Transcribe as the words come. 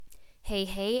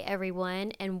Hey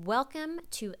everyone, and welcome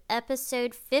to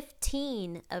episode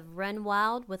 15 of Run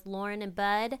Wild with Lauren and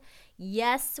Bud.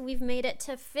 Yes, we've made it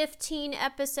to 15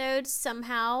 episodes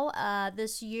somehow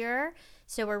this year,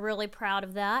 so we're really proud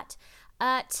of that.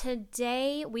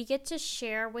 Today, we get to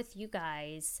share with you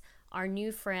guys our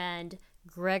new friend,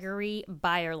 Gregory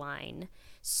Byerline.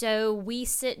 So we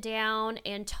sit down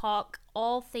and talk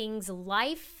all things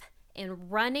life and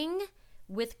running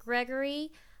with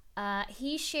Gregory.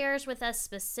 He shares with us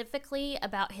specifically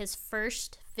about his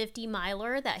first 50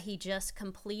 miler that he just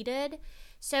completed.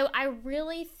 So I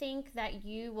really think that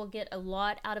you will get a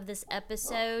lot out of this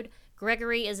episode.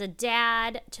 Gregory is a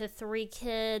dad to 3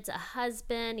 kids, a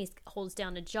husband, he holds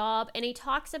down a job, and he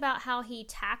talks about how he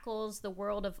tackles the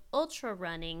world of ultra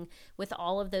running with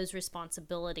all of those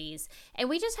responsibilities. And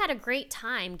we just had a great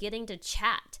time getting to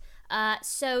chat.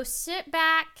 So sit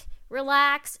back,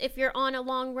 relax. If you're on a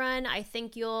long run, I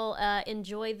think you'll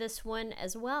enjoy this one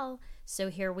as well. So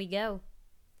here we go.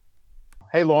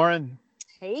 Hey, Lauren.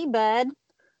 Hey, Bud.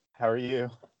 How are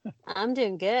you? I'm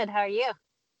doing good. How are you?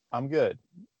 I'm good.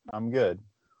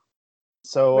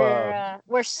 So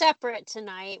we're separate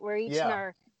tonight. We're each in yeah.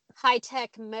 our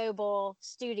high-tech mobile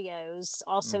studios,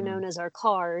 also known as our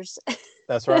cars.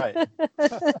 That's right.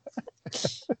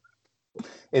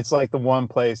 It's like the one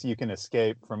place you can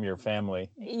escape from your family.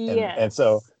 Yes. And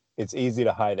so it's easy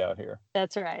to hide out here.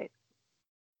 That's right.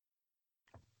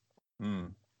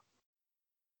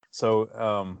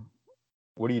 So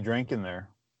what are you drinking there?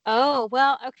 Oh,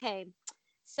 well, okay.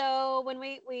 So when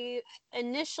we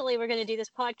initially were going to do this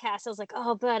podcast, I was like,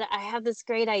 oh, but I have this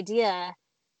great idea.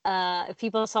 If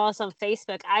people saw us on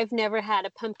Facebook, I've never had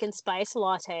a pumpkin spice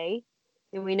latte.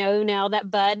 And we know now that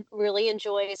Bud really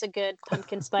enjoys a good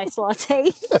pumpkin spice latte.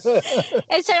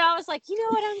 And so I was like, you know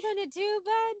what I'm going to do,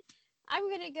 Bud? I'm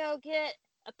going to go get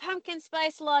a pumpkin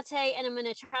spice latte, and I'm going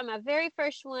to try my very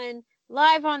first one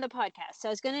live on the podcast. So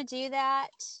I was going to do that.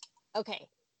 Okay.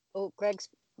 Oh, Greg's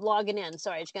logging in.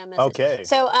 Sorry, I just got a message. Okay.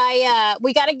 So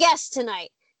we got a guest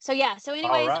tonight. So yeah. So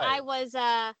anyways, right.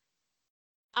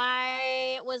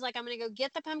 I was like, I'm gonna go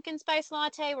get the pumpkin spice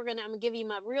latte. I'm gonna give you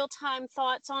my real-time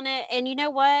thoughts on it. And you know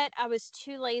what? I was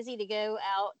too lazy to go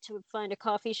out to find a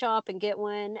coffee shop and get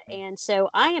one. And so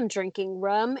I am drinking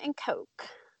rum and Coke.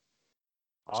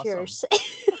 Awesome. Cheers.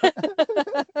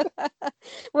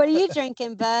 What are you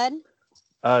drinking, Bud?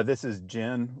 This is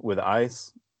gin with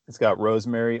ice. It's got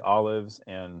rosemary, olives,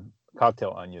 and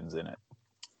cocktail onions in it.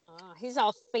 Oh, he's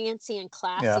all fancy and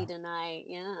classy tonight.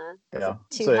 Yeah.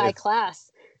 Too high class.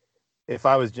 If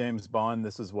I was James Bond,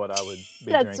 this is what I would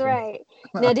be That's drinking. right.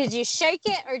 Now, did you shake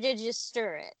it or did you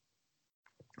stir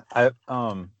it?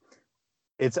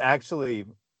 It's actually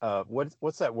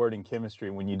what's that word in chemistry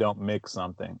when you don't mix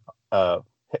something?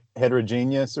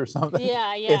 Heterogeneous or something?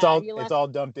 Yeah. It's all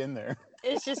dumped in there.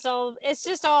 It's just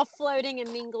all floating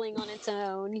and mingling on its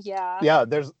own. Yeah. Yeah,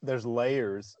 there's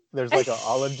layers. There's like an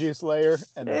olive juice layer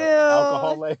and an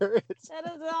alcohol layer. That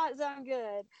does not sound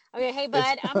good. Okay, hey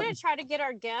Bud, I'm gonna try to get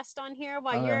our guest on here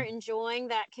while you're enjoying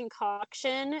that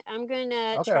concoction. I'm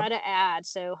gonna try to add.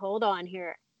 So hold on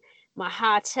here. My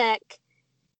high tech.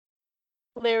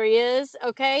 There he is.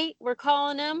 Okay, we're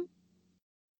calling him.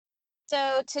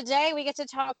 So today we get to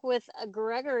talk with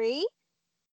Gregory.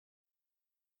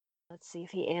 Let's see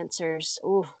if he answers.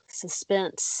 Ooh,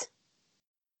 suspense.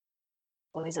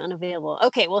 Oh, he's unavailable.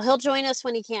 Okay, well, he'll join us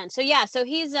when he can. So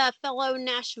he's a fellow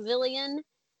Nashvilleian.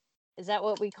 Is that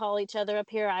what we call each other up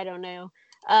here? I don't know.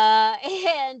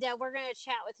 And we're going to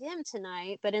chat with him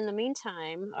tonight. But in the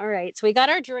meantime, all right. So we got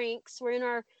our drinks. We're in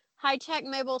our high-tech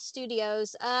mobile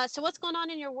studios. So what's going on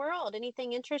in your world?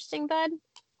 Anything interesting, Bud?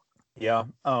 Yeah.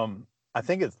 I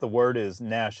think the word is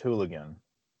Nash hooligan.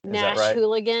 Is Nash that right?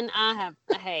 hooligan.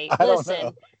 Hey,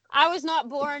 listen. I was not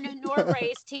born nor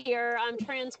raised here. I'm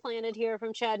transplanted here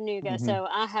from Chattanooga, so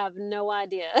I have no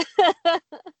idea.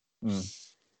 No,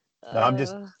 I'm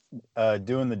just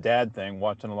doing the dad thing,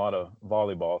 watching a lot of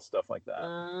volleyball, stuff like that.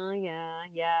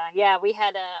 Yeah. We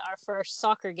had our first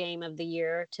soccer game of the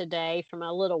year today for my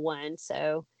little one.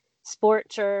 So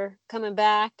sports are coming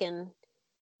back, and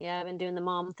I've been doing the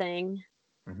mom thing.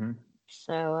 Mm-hmm.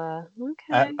 So,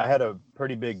 okay. I had a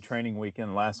pretty big training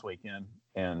weekend last weekend,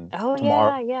 and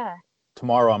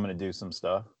tomorrow I'm going to do some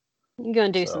stuff. You're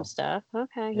going to do some stuff.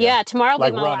 Okay. Yeah, tomorrow will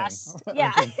be my running. last.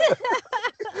 Yeah.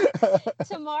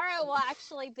 Tomorrow will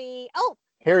actually be,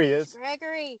 here he is.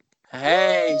 Gregory.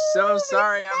 Hey, so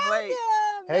sorry I'm late.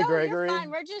 Hey, Gregory. You're fine.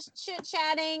 We're just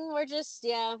chit-chatting. We're just,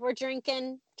 we're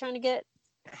drinking, trying to get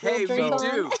Hey, me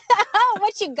too.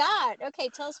 What you got? Okay,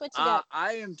 tell us what you got.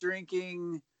 I am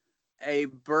drinking a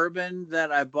bourbon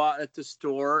that I bought at the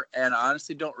store, and I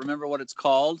honestly don't remember what it's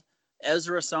called.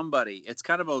 Ezra somebody. It's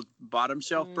kind of a bottom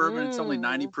shelf bourbon. It's only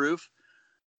 90 proof,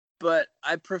 but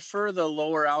I prefer the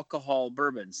lower alcohol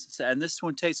bourbons. And this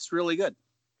one tastes really good.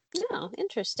 Oh,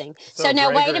 interesting. So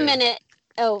now, Gregory, wait a minute.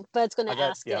 Oh, Bud's going to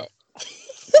ask it.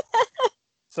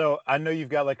 So I know you've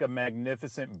got like a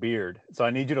magnificent beard. So I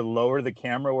need you to lower the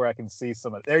camera where I can see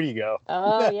some of. There you go.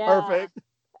 Oh, yeah. Perfect.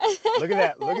 Look at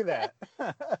that. Look at that.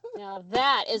 Now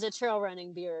that is a trail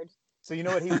running beard. So you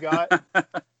know what he's got?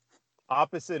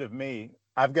 Opposite of me,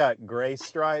 I've got gray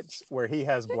stripes where he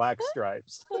has black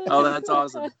stripes. Oh, that's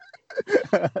awesome.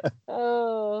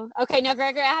 Oh, okay. Now,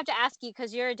 Gregory, I have to ask you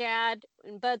because you're a dad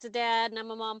and Bud's a dad and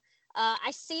I'm a mom.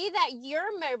 I see that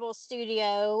your mobile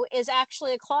studio is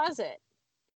actually a closet.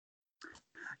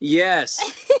 Yes.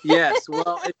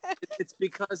 Well, it's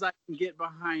because I can get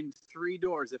behind 3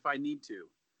 doors if I need to.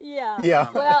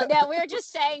 Yeah. Well, now we're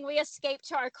just saying we escaped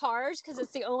to our cars because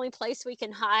it's the only place we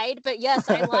can hide. But yes,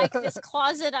 I like this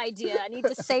closet idea. I need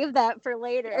to save that for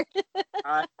later.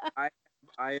 I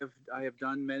have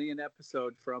done many an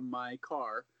episode from my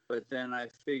car, but then I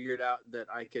figured out that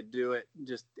I could do it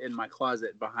just in my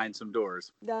closet behind some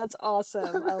doors. That's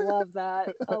awesome. I love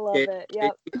that. I love it.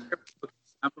 Yep.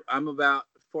 I'm about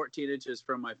 14 inches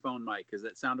from my phone mic. Does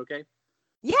that sound okay?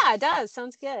 Yeah, it does.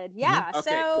 Sounds good. Yeah.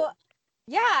 Okay, So, cool.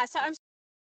 yeah. So I'm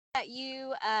that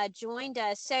you joined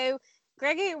us. So,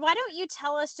 Gregory, why don't you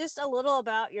tell us just a little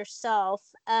about yourself?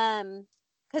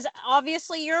 Because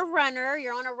obviously you're a runner.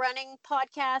 You're on a running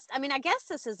podcast. I mean, I guess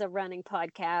this is a running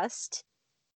podcast.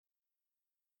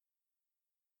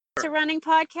 It's a running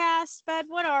podcast, Bud.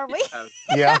 What are we?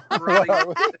 Yeah.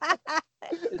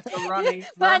 It's a running.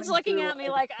 Bud's looking at me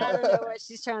like I don't know what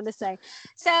she's trying to say.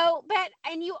 So,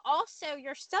 and you also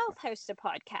yourself host a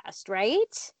podcast,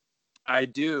 right? I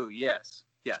do. Yes.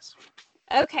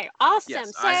 Okay. Awesome.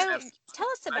 Yes, so, tell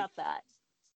us about that.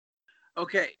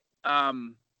 Okay.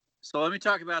 So let me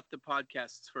talk about the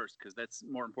podcasts first because that's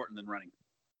more important than running.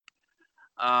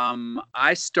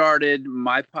 I started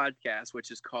my podcast, which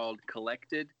is called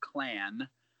Collected Clan,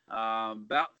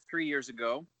 about 3 years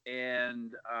ago,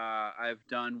 and I've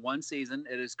done 1 season.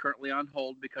 It is currently on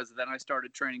hold because then I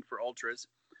started training for ultras,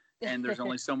 and there's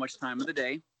only so much time of the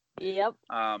day. Yep.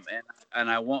 And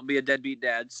I won't be a deadbeat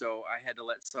dad, so I had to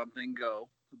let something go.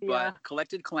 But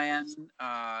Collected Clan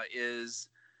is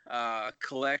a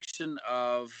collection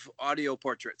of audio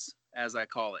portraits, as I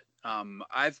call it.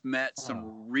 I've met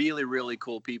some really, really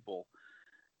cool people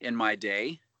in my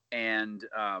day, and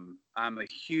I'm a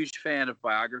huge fan of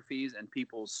biographies and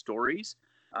people's stories.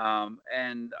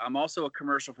 And I'm also a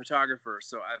commercial photographer,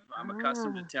 so I'm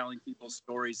accustomed to telling people's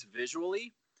stories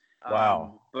visually.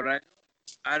 Wow. But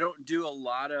I don't do a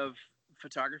lot of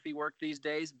photography work these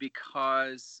days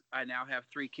because I now have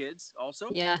 3 kids also.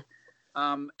 Yeah.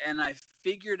 And I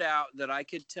figured out that I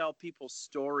could tell people's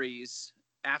stories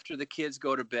after the kids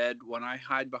go to bed when I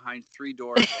hide behind 3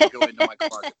 doors and go into my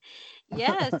closet.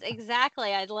 Yes,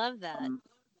 exactly. I love that.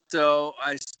 So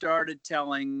I started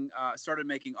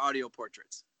making audio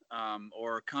portraits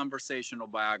or conversational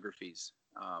biographies.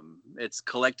 It's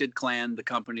Collected Clan, the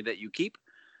company that you keep.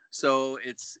 So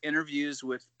it's interviews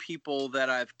with people that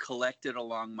I've collected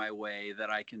along my way that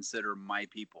I consider my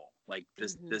people. Like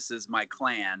this is my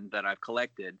clan that I've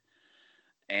collected.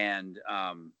 And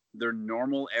they're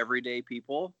normal, everyday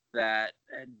people that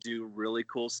do really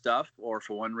cool stuff, or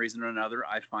for one reason or another,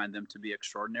 I find them to be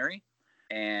extraordinary.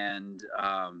 And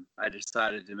I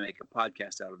decided to make a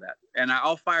podcast out of that. And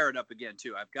I'll fire it up again,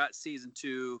 too. I've got season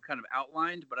 2 kind of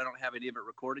outlined, but I don't have any of it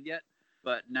recorded yet.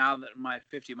 But now that my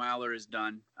 50 miler is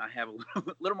done, I have a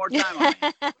little more time on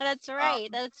me. That's right.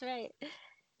 That's right.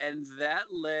 And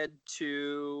that led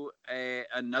to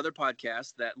another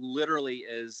podcast that literally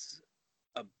is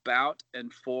about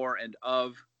and for and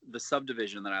of the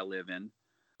subdivision that I live in.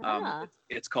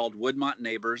 It's called Woodmont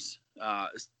Neighbors.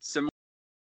 Similar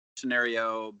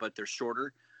scenario, but they're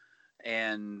shorter.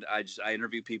 And I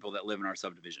interview people that live in our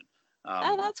subdivision.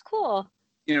 That's cool.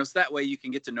 So that way you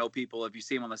can get to know people. If you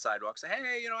see them on the sidewalk, say,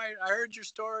 hey, I heard your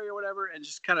story or whatever. And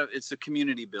just kind of, it's a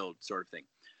community build sort of thing.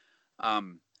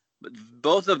 But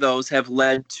both of those have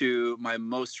led to my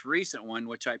most recent one,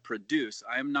 which I produce.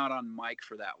 I am not on mic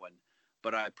for that one,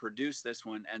 but I produce this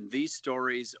one. And these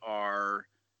stories are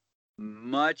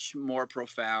much more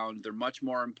profound. They're much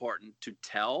more important to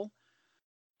tell.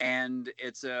 And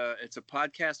it's a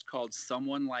podcast called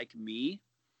Someone Like Me.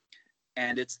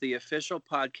 And it's the official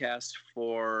podcast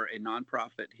for a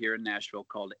nonprofit here in Nashville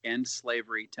called End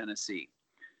Slavery Tennessee.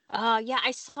 Yeah,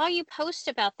 I saw you post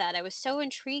about that. I was so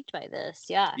intrigued by this.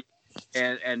 Yeah.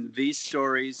 And these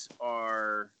stories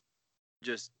are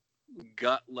just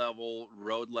gut level,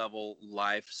 road level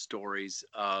life stories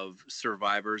of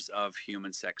survivors of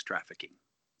human sex trafficking.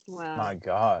 Wow. My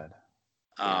God.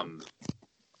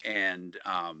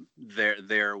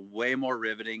 They're way more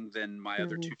riveting than my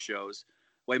other two shows,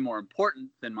 way more important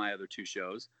than my other two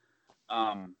shows.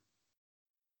 And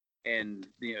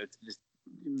it's just,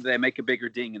 they make a bigger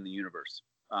ding in the universe.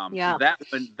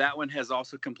 That one has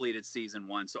also completed season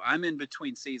 1, so I'm in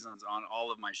between seasons on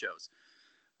all of my shows.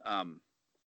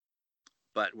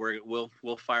 But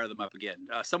we'll fire them up again.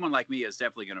 Someone Like Me is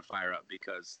definitely going to fire up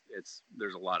because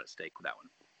there's a lot at stake with that one.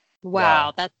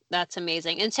 Wow. That's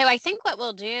amazing. And so I think what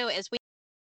we'll do is we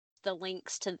the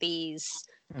links to these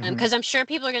because I'm sure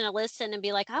people are going to listen and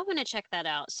be like, I want to check that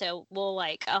out. So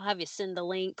I'll have you send the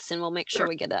links and we'll make sure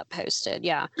we get that posted.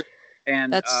 Yeah.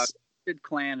 And Cryptid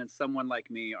Clan and Someone Like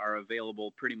Me are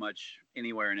available pretty much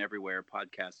anywhere and everywhere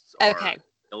podcasts are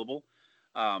available.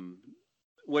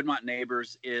 Woodmont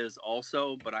Neighbors is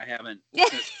also, but I haven't.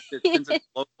 Since it's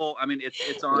local, I mean,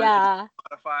 it's on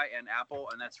Spotify and Apple,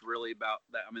 and that's really about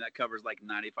that. I mean, that covers like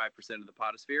 95% of the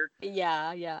podosphere.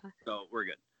 Yeah. So we're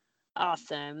good.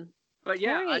 Awesome. But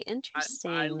yeah, Very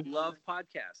interesting. I love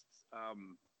podcasts.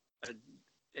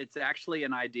 It's actually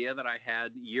an idea that I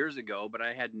had years ago, but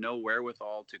I had no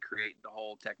wherewithal to create the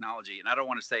whole technology. And I don't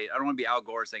want to be Al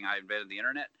Gore saying I invented the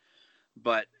internet.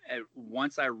 But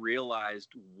once I realized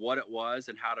what it was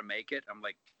and how to make it, I'm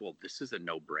like, well, this is a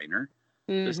no-brainer.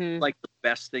 This is like the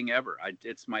best thing ever.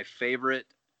 It's my favorite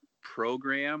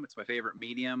program. It's my favorite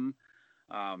medium.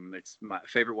 It's my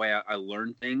favorite way I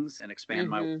learn things and expand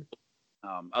my world.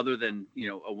 Other than,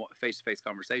 a face-to-face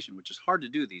conversation, which is hard to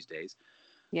do these days.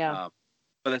 Yeah.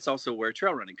 But that's also where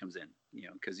trail running comes in,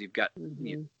 because you've got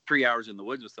 3 hours in the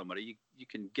woods with somebody, you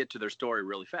can get to their story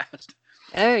really fast.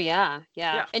 Oh, yeah.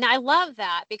 And I love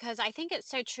that because I think it's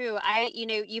so true.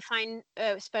 You find,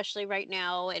 especially right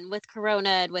now and with Corona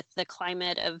and with the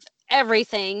climate of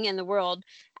everything in the world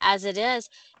as it is,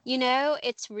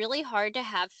 it's really hard to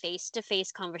have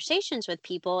face-to-face conversations with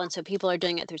people. And so people are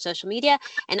doing it through social media.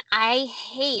 And I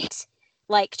hate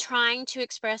trying to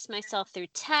express myself through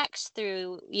text,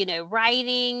 through,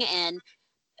 writing. And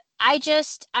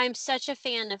I'm such a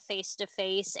fan of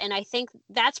face-to-face. And I think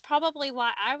that's probably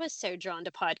why I was so drawn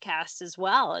to podcasts as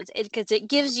well. Because it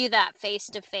gives you that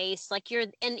face-to-face,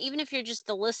 and even if you're just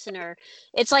the listener,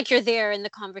 it's like you're there in the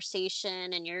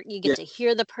conversation and you get to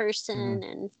hear the person.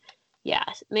 And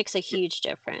it makes a huge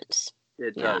difference.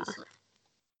 It does.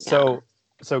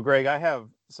 So Greg, I have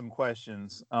some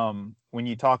questions. When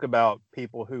you talk about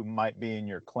people who might be in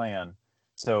your clan,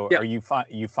 are you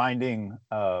finding?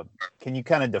 Can you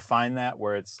kind of define that?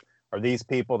 Are these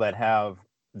people that have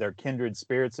their kindred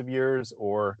spirits of yours,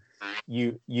 or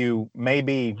you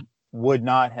maybe would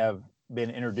not have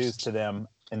been introduced to them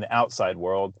in the outside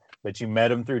world, but you met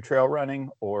them through trail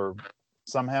running, or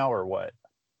somehow, or what?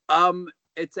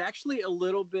 It's actually a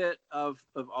little bit of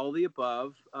all the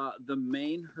above. The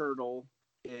main hurdle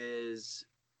is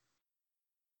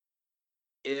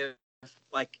if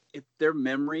their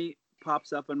memory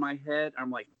pops up in my head, I'm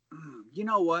like, you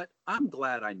know what? I'm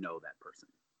glad I know that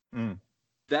person.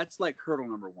 That's hurdle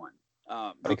number one.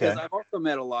 Because I've also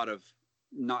met a lot of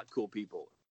not cool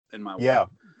people in my world. Yeah,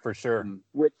 for sure.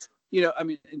 Which, I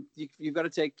mean, you've got to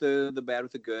take the bad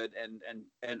with the good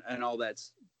and all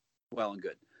that's well and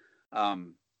good.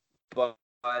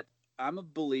 But I'm a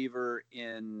believer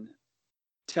in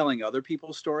telling other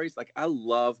people's stories. I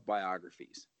love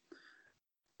biographies.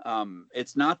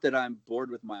 It's not that I'm bored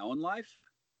with my own life,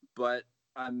 but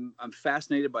I'm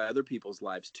fascinated by other people's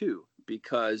lives too,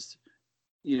 because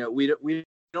we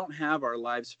don't have our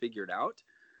lives figured out,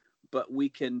 but we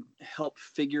can help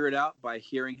figure it out by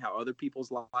hearing how other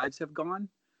people's lives have gone.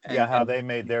 How they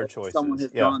made their choices. Someone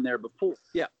has gone there before.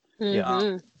 Yeah.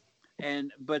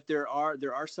 But there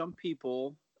are some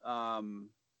people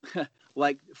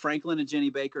like Franklin and Jenny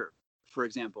Baker, for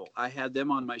example. I had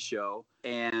them on my show,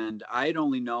 and I had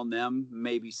only known them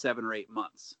maybe 7 or 8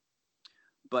 months.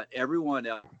 But everyone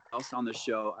else on the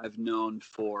show I've known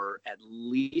for at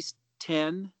least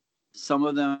 10, some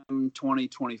of them 20,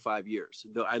 25 years.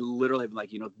 Though I literally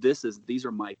have these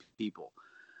are my people.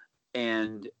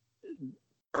 And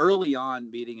early on,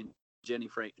 meeting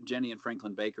Jenny and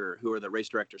Franklin Baker, who are the race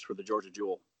directors for the Georgia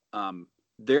Jewel,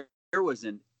 there was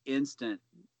an instant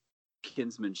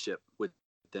kinsmanship with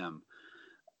them.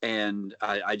 And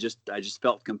I just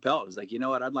felt compelled. I was like, you know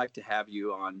what? I'd like to have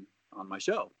you on my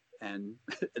show. And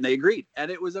they agreed.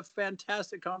 And it was a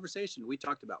fantastic conversation. We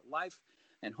talked about life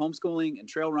and homeschooling and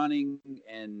trail running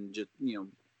and just,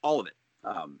 all of it.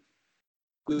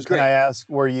 It was great. Can I ask,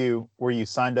 were you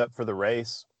signed up for the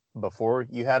race before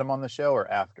you had them on the show or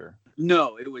after?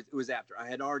 No, it was after. I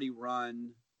had already run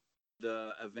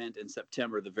the event in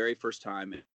September the very first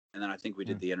time, and then I think we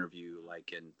did the interview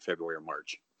like in February or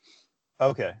March.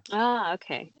 Okay. Ah,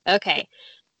 okay.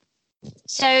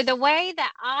 So the way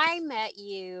that I met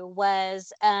you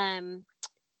was,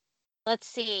 let's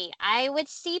see, I would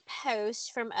see posts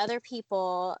from other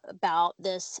people about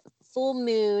this full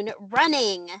moon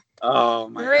running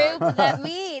group that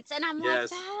meets, and I'm like,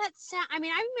 I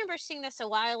mean, I remember seeing this a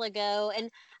while ago, and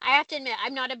I have to admit,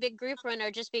 I'm not a big group runner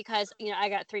just because, I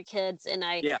got 3 kids and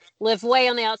I live way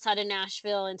on the outside of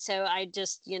Nashville, and so I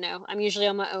just, I'm usually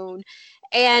on my own.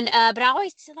 And but I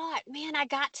always thought, man, I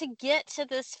got to get to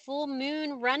this full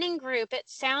moon running group. It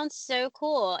sounds so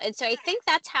cool. And so I think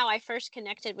that's how I first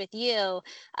connected with you.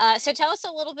 So tell us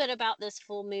a little bit about this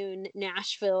full moon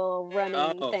Nashville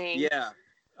running thing. Yeah.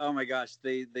 Oh my gosh,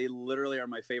 they literally are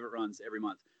my favorite runs every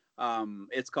month.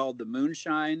 It's called the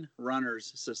Moonshine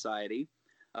Runners Society.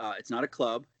 It's not a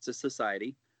club; it's a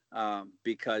society.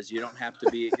 Because you don't have to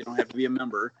be a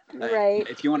member. Right.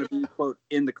 If you want to be, quote,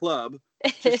 in the club,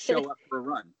 just show up for a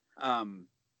run.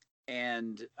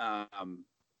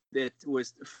 It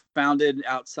was founded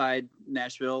outside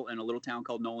Nashville in a little town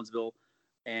called Nolensville,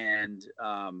 and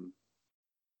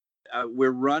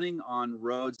we're running on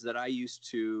roads that I used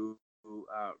to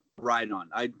ride on.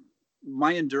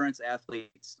 My endurance athletic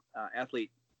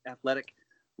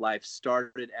life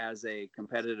started as a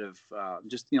competitive,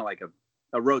 like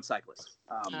a road cyclist.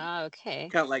 Okay.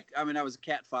 Kind of like, I mean, I was a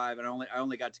Cat 5 and I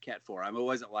only got to Cat 4. I mean, it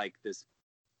wasn't like this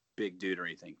big dude or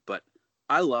anything, but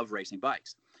I love racing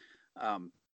bikes.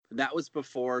 That was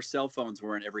before cell phones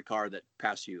were in every car that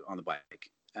passed you on the bike.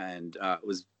 And it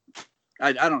was,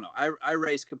 I don't know. I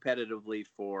raced competitively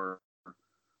for,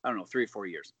 3 or 4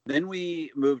 years. Then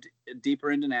we moved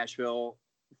deeper into Nashville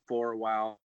for a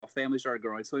while. Our family started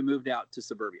growing, so we moved out to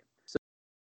suburbia. So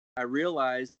I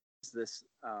realized this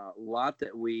lot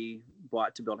that we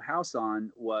bought to build a house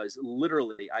on was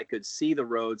literally, I could see the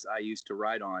roads I used to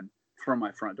ride on from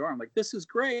my front door. I'm like, this is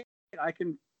great. I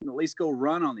can at least go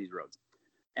run on these roads.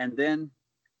 And then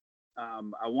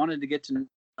I wanted to get to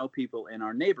know people in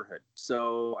our neighborhood.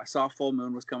 So I saw full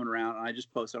moon was coming around, and I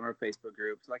just posted on our Facebook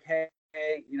group. It's like, hey,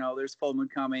 there's full moon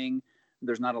coming.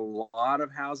 There's not a lot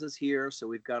of houses here, so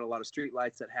we've got a lot of street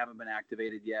lights that haven't been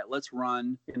activated yet. Let's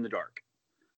run in the dark,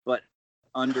 but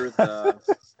under the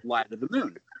light of the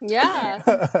moon. Yeah.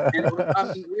 And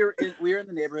we were in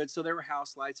the neighborhood, so there were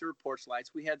house lights, there were porch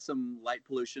lights. We had some light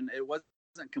pollution. It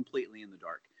wasn't completely in the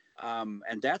dark.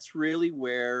 And that's really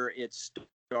where it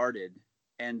started.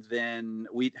 And then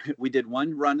we did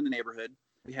one run in the neighborhood.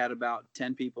 We had about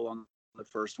 10 people on the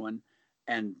first one.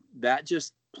 And that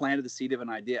just planted the seed of an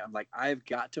idea. I'm like, I've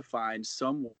got to find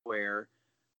somewhere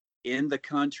in the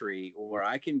country where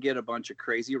I can get a bunch of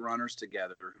crazy runners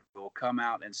together who will come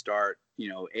out and start,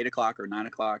 8 o'clock or 9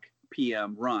 o'clock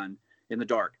p.m. run in the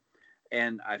dark.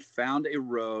 And I found a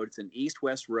road. It's an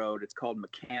east-west road. It's called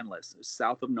McCandless. It's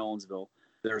south of Nolensville.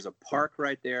 There's a park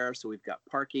right there. So we've got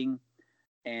parking.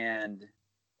 And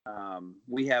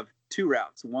we have 2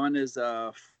 routes. One is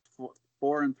a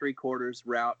 4 3/4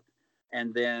 route.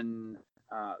 And then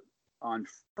on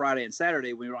Friday and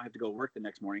Saturday, we don't have to go work the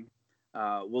next morning.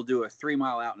 We'll do a 3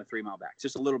 mile out and a 3 mile back. It's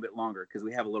just a little bit longer because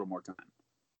we have a little more time.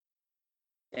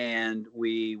 And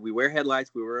we wear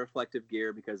headlights. We wear reflective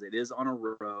gear because it is on a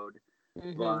road.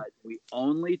 Mm-hmm. But we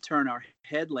only turn our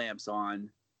headlamps on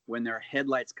when there are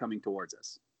headlights coming towards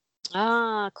us.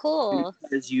 Ah, cool.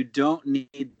 Because you don't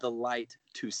need the light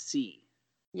to see.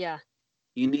 Yeah.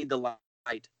 You need the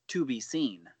light to be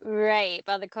seen. Right,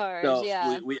 by the cars. So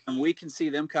yeah. we can see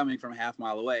them coming from a half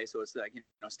mile away. So it's like,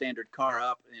 standard car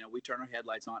up, we turn our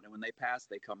headlights on, and when they pass,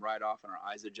 they come right off and our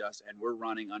eyes adjust, and we're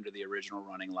running under the original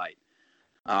running light.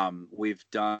 We've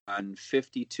done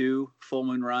 52 full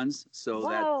moon runs. So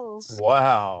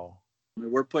wow.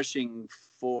 We're pushing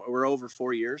we're over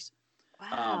 4 years.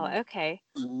 Wow. Okay.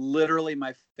 Literally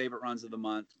my favorite runs of the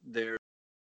month. There's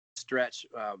a stretch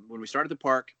when we start at the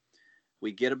park.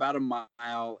 We get about a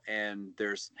mile, and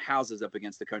there's houses up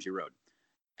against the country road.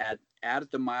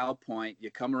 At the mile point, you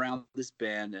come around this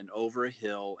bend and over a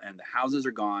hill, and the houses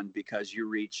are gone because you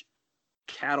reach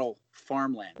cattle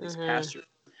farmland, this pasture.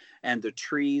 And the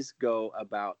trees go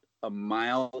about a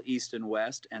mile east and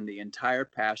west, and the entire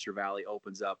pasture valley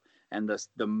opens up, and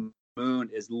the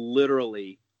moon is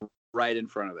literally right in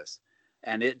front of us.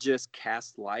 And it just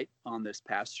casts light on this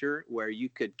pasture where you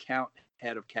could count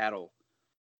head of cattle.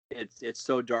 It's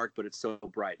so dark, but it's so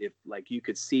bright. If you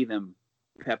could see them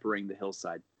peppering the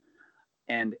hillside.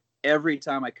 And every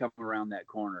time I come around that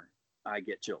corner, I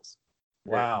get chills.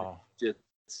 Wow.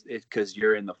 It's because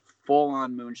you're in the full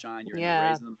on moonshine. You're in the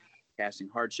rays of the moon. casting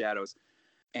hard shadows,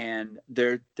 and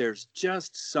there's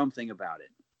just something about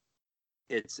it.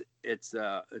 It's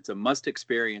a must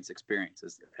experience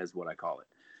as what I call it.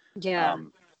 Yeah.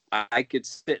 I could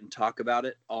sit and talk about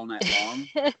it all night long,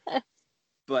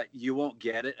 but you won't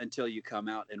get it until you come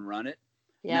out and run it.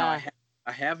 Yeah. Now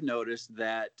I have noticed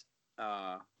that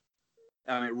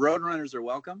road runners are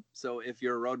welcome. So if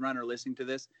you're a road runner listening to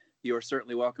this, you are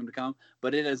certainly welcome to come.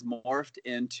 But it has morphed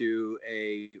into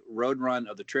a road run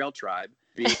of the Trail Tribe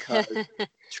because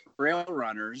trail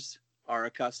runners are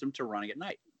accustomed to running at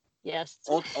night. Yes.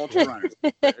 Ultra runners.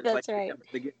 That's right.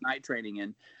 They get night training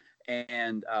in.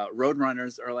 And road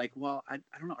runners are like, well, I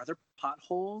don't know. Are there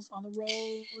potholes on the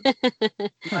road?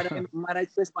 might I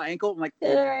twist my ankle? I'm like,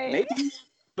 right. maybe.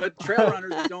 But trail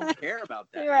runners don't care about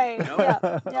that. Right. You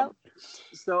know? Yep.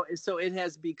 So it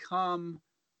has become,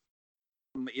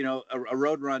 a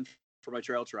road run for my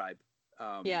Trail Tribe.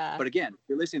 Yeah. But again, if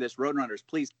you're listening to this, road runners,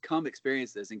 please come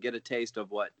experience this and get a taste of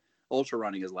what ultra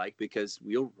running is like, because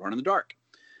we'll run in the dark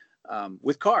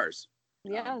with cars.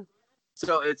 Yeah.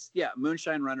 So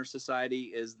Moonshine Runner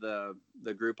Society is the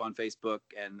group on Facebook,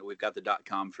 and we've got the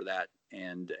 .com for that.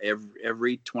 And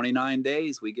every 29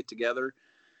 days we get together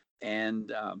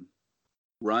and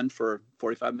run for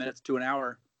 45 minutes to an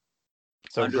hour.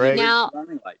 So Greg,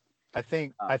 running light. I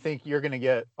think you're going to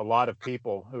get a lot of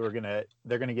people who are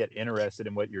they're going to get interested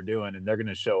in what you're doing, and they're going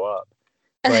to show up.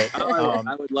 But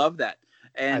I would love that.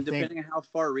 And depending on how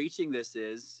far-reaching this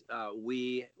is,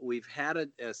 we've had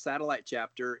a satellite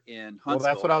chapter in Huntsville. Well,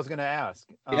 that's what I was going to ask.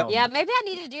 Yeah, maybe I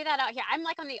need to do that out here. I'm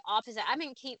like on the opposite. I'm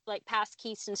in past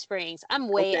Keystone Springs. I'm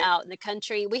way out in the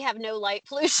country. We have no light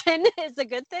pollution. It's a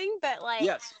good thing, but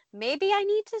maybe I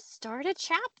need to start a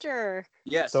chapter.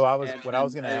 Yes. So I was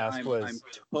going to ask I'm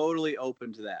totally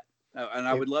open to that, and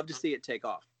I would love to see it take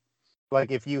off. Like,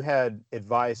 if you had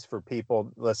advice for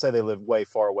people, let's say they live way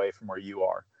far away from where you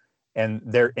are, and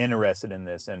they're interested in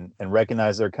this and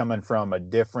recognize they're coming from a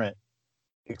different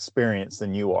experience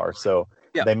than you are. So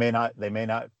they may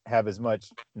not have as much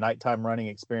nighttime running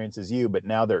experience as you, but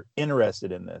now they're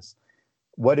interested in this.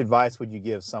 What advice would you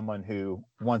give someone who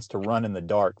wants to run in the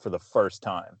dark for the first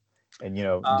time? And,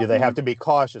 do they have to be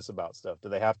cautious about stuff? Do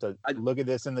they have to look at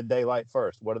this in the daylight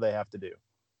first? What do they have to do?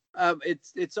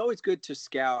 It's always good to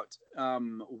scout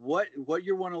what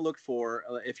you want to look for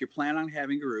if you plan on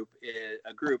having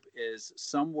a group is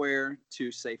somewhere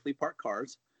to safely park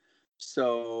cars.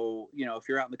 So if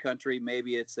you're out in the country,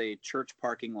 maybe it's a church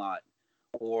parking lot,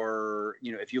 or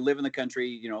if you live in the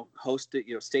country, host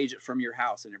it, stage it from your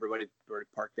house and everybody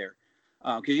park there,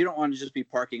 because you don't want to just be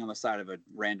parking on the side of a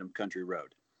random country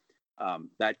road.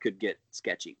 That could get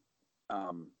sketchy.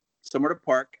 Somewhere to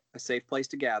park, a safe place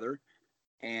to gather.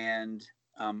 And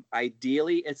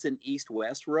ideally it's an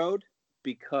east-west road,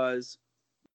 because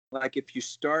like if you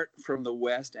start from the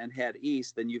west and head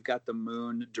east, then you've got the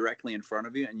moon directly in front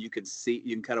of you, and you can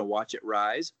kind of watch it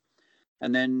rise.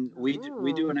 And then we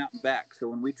do an out and back. So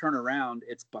when we turn around,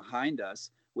 it's behind us,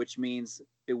 which means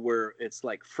it's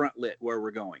like front lit where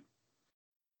we're going.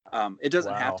 It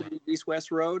doesn't have to be an east-west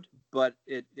road, but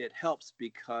it helps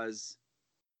because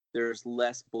there's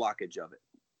less blockage of it.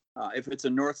 If it's a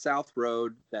north-south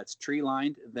road that's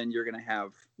tree-lined, then you're going to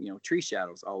have, tree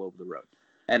shadows all over the road,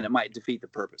 and it might defeat the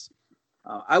purpose.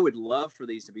 I would love for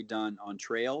these to be done on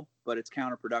trail, but it's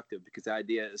counterproductive because the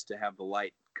idea is to have the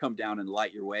light come down and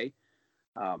light your way.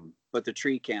 But the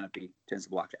tree canopy tends to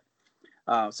block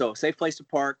that. So safe place to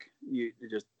park,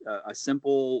 just a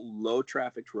simple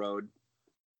low-traffic road,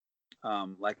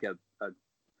 like a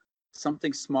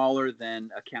something smaller than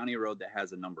a county road that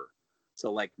has a number.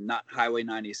 So like not Highway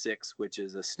 96, which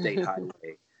is a state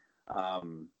highway,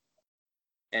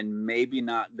 and maybe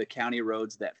not the county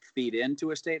roads that feed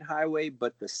into a state highway,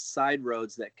 but the side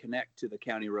roads that connect to the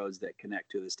county roads that connect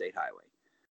to the state highway.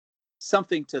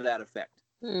 Something to that effect.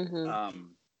 Mm-hmm.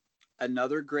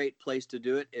 Another great place to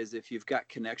do it is if you've got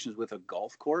connections with a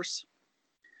golf course.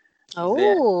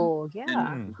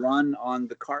 Then run on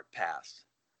the cart path,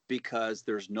 because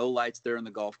there's no lights there in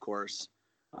the golf course.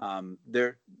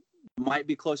 There might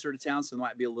be closer to town, so there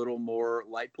might be a little more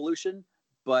light pollution,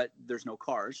 but there's no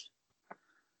cars.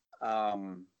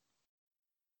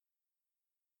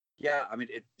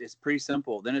 It's pretty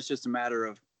simple. Then it's just a matter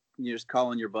of just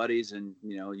calling your buddies and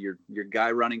your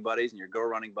guy running buddies and your girl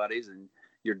running buddies and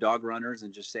your dog runners,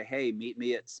 and just say, hey, meet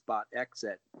me at spot X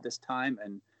at this time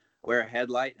and wear a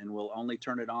headlight, and we'll only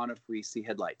turn it on if we see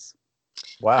headlights.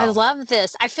 Wow. I love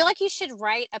this. I feel like you should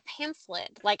write a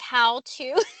pamphlet, like how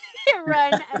to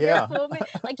run under full moon.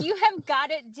 Like you have got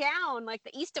it down, like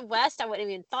the east and west. I wouldn't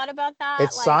even thought about that.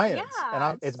 It's like, science,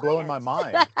 yeah, and it's blowing my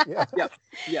mind. Yeah.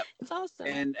 Yep. It's awesome.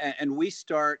 And we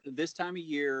start this time of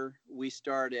year. We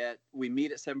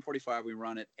meet at 7:45. We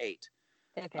run at 8.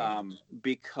 Okay.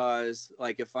 Because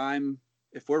like if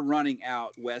we're running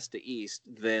out west to east,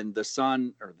 then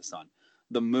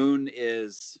the moon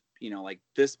is, like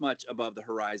this much above the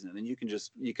horizon, and you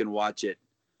can watch it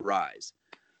rise.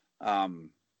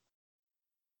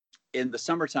 In the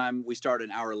summertime, we start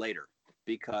an hour later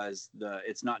because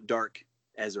it's not dark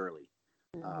as early.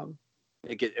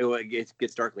 It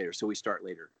gets dark later, so we start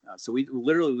later. So we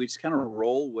just kind of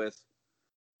roll with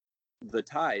the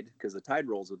tide, because the tide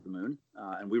rolls with the moon,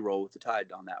 and we roll with the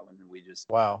tide on that one, and we just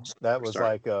that was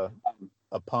like a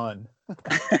pun.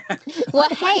 Well,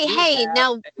 hey,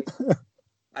 now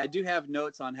I do have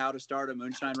notes on how to start a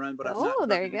moonshine run, but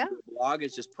there you go. The blog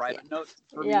is just private notes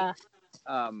for me.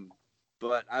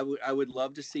 But I would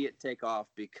love to see it take off,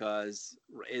 because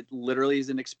it literally is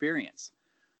an experience.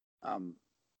 And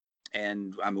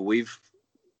I mean, we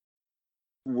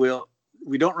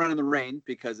don't run in the rain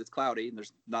because it's cloudy and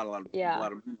there's not a lot of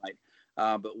moonlight.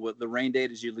 But the rain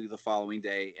date is usually the following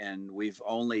day, and we've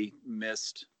only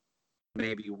missed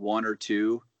maybe 1 or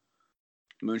 2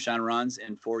 moonshine runs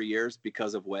in 4 years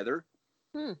because of weather.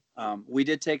 We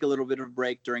did take a little bit of a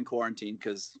break during quarantine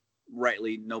because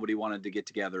rightly nobody wanted to get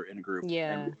together in a group.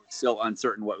 And we were still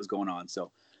uncertain what was going on.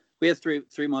 So we had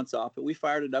three months off, but we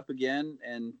fired it up again,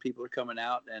 and people are coming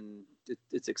out, and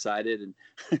it's excited. And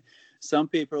some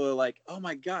people are like, "Oh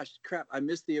my gosh, crap! I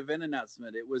missed the event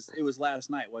announcement. It was last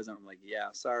night, wasn't it?" I'm like, "Yeah,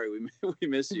 sorry, we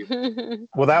missed you."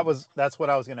 Well, that's what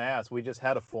I was going to ask. We just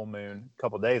had a full moon a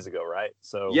couple of days ago, right?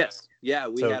 So yes, yeah,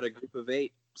 we had a group of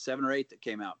 7 or 8 that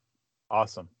came out.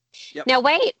 Awesome. Yep. Now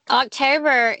wait,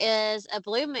 October is a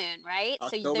blue moon, right?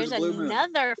 October's so there's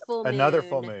another full moon. Another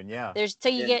full moon, yeah.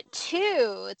 You get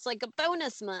 2. It's like a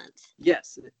bonus month.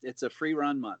 Yes, it's a free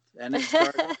run month, and it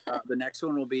starts. The next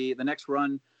one will be the next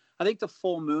run. I think the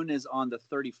full moon is on the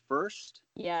 31st.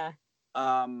 Yeah.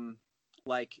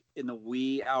 Like in the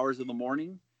wee hours of the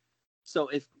morning. So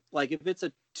if it's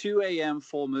a 2 a.m.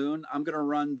 full moon, I'm gonna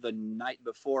run the night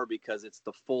before because it's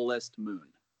the fullest moon.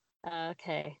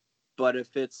 Okay. But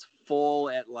if it's full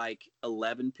at like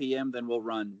 11 p.m., then we'll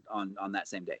run on that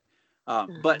same day.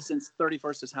 But since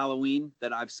 31st is Halloween,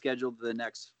 then I've scheduled the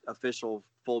next official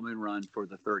full moon run for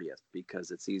the 30th because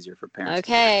it's easier for parents.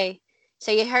 Okay.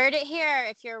 So you heard it here.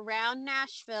 If you're around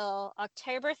Nashville,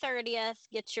 October 30th,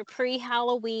 get your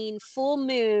pre-Halloween full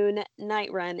moon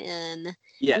night run in.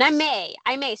 Yes. And I may.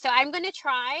 So I'm going to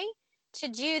try to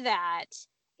do that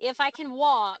if I can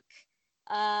walk,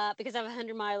 because I have a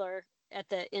 100-miler at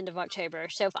the end of October.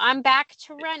 So if I'm back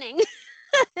to running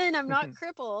and I'm not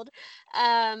crippled,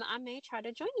 I may try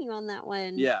to join you on that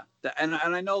one. Yeah. And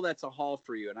I know that's a haul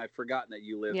for you, and I've forgotten that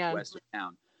you live west of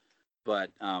town. But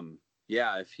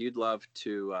yeah, if you'd love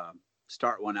to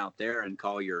start one out there and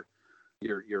call your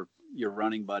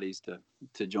running buddies to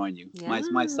join you. Yeah.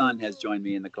 My son has joined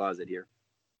me in the closet here.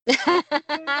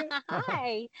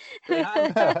 Hi.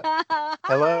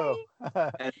 Hello.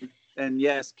 And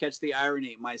yes, catch the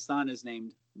irony. My son is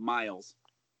named Miles.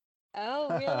 Oh,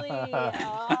 really? Oh,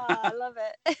 I love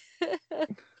it.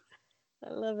 I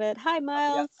love it. Hi,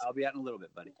 Miles. I'll be out in a little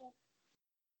bit, buddy.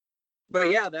 But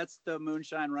yeah, that's the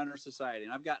Moonshine Runner Society.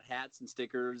 And I've got hats and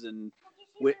stickers and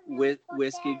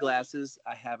whiskey glasses.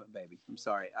 I haven't, baby. I'm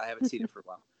sorry. I haven't seen it for a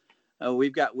while.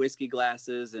 We've got whiskey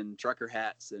glasses and trucker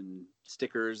hats and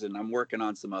stickers, and I'm working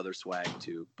on some other swag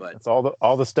too. But it's all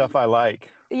the stuff I like.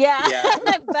 Yeah.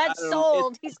 Bud's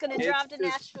sold. He's going to drive to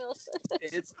Nashville.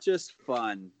 It's just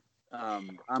fun.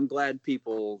 I'm glad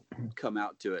people come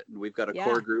out to it, and we've got a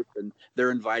core group, and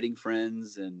they're inviting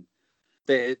friends, and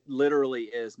it literally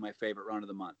is my favorite run of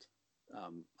the month.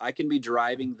 I can be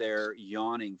driving there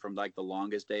yawning from like the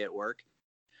longest day at work,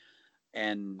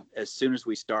 and as soon as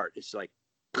we start, it's like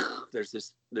there's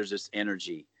this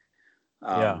energy.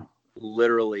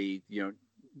 Literally,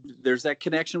 there's that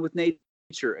connection with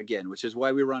nature again, which is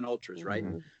why we run ultras, right?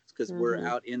 It's because we're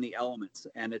out in the elements,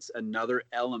 and it's another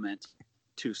element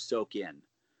to soak in.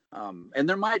 And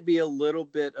there might be a little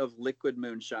bit of liquid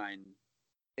moonshine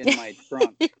in my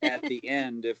trunk at the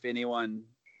end if anyone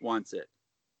wants it.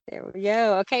 There we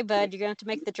go. Okay, bud, you're going to have to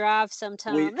make the drive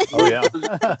sometime. Oh yeah.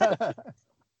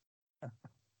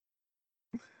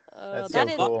 That's so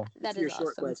cool. That is your awesome.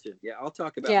 Short question. Yeah, I'll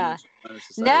talk about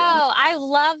Society. No, I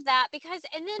love that because,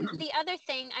 and then the other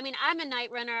thing, I mean, I'm a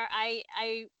night runner. I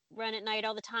run at night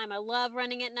all the time. I love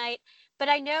running at night. But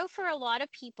I know for a lot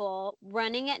of people,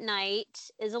 running at night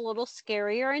is a little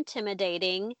scary or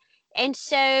intimidating. And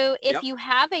so if you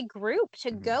have a group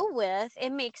to go with,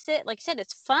 it makes it, like I said,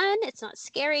 it's fun. It's not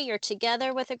scary. You're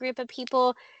together with a group of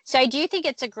people. So I do think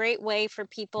it's a great way for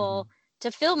people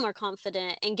to feel more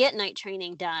confident and get night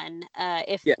training done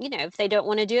if they don't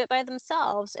want to do it by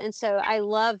themselves. And so I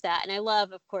love that. And I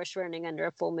love, of course, running under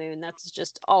a full moon. That's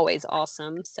just always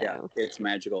awesome. So yeah, it's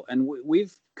magical. And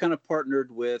we've kind of partnered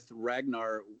with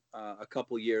Ragnar a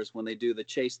couple years when they do the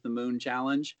Chase the Moon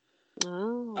challenge.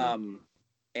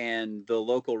 And the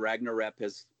local Ragnar rep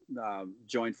has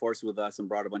joined forces with us and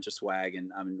brought a bunch of swag.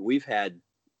 And I mean, we've had,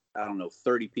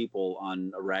 30 people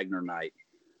on a Ragnar night.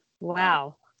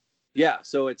 Wow. Yeah.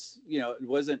 So it's, it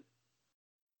wasn't,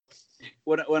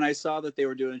 when I saw that they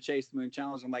were doing a Chase the Moon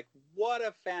challenge, I'm like, what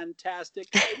a fantastic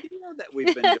idea that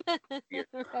we've been doing here.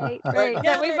 Right.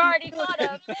 That we've already thought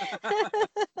of.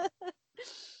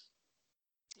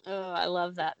 Oh, I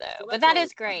love that though. But that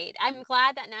is great. I'm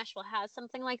glad that Nashville has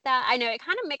something like that. I know it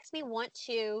kind of makes me want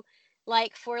to,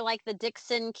 for the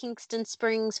Dixon, Kingston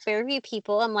Springs, Fairview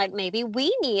people, I'm like, maybe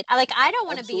we need, I don't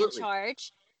want to be in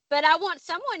charge, but I want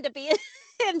someone to be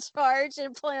in charge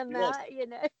and plan that,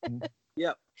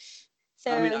 Yep.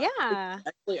 So,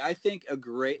 I think a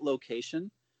great location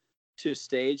to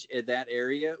stage in that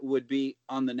area would be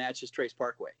on the Natchez Trace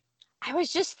Parkway. I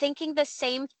was just thinking the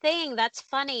same thing. That's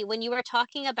funny. When you were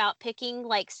talking about picking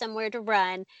somewhere to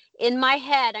run, in my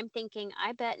head, I'm thinking,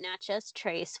 I bet Natchez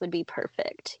Trace would be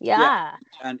perfect. Yeah.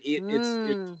 And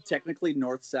it's technically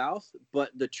north-south, but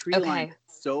the tree line is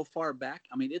so far back.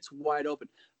 I mean, it's wide open.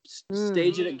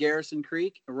 Stage it at Garrison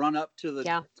Creek, run up to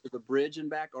the bridge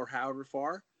and back, or however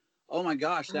far. Oh my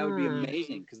gosh, that would be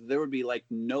amazing, because there would be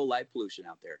no light pollution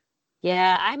out there.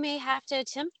 Yeah, I may have to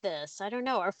attempt this. I don't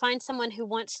know, or find someone who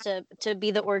wants to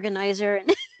be the organizer.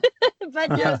 But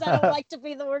knows I don't like to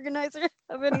be the organizer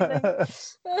of anything.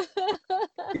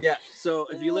 Yeah. So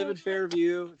if you live in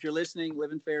Fairview, if you're listening,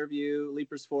 live in Fairview,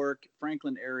 Leapers Fork,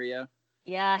 Franklin area.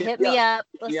 Yeah, hit me up.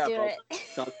 Let's do it.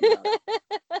 Talk about it.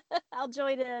 I'll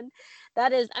join in.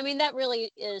 That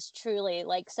really is truly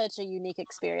such a unique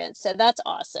experience. So that's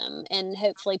awesome. And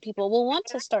hopefully people will want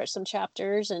to start some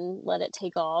chapters and let it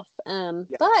take off.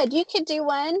 Bud, you could do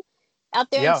one out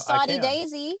there in Stoddy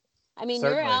Daisy. Certainly.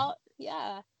 You're out.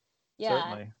 Yeah.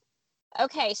 Certainly.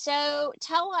 Okay, so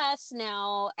tell us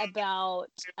now about,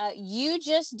 you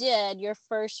just did your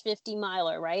first 50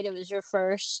 miler, right? It was your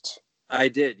first. I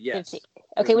did, yes. 50.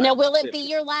 Okay, well, now will it be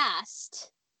your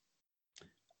last?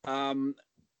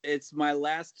 It's my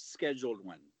last scheduled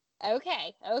one.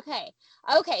 Okay.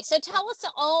 So tell us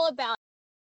all about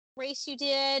the race you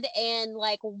did and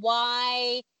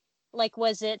why.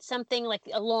 Was it something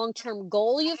a long-term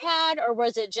goal you've had, or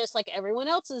was it just everyone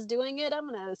else is doing it, I'm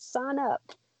gonna sign up?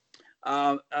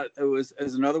 It was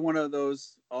another one of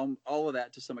those. All of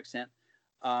that to some extent.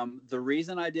 The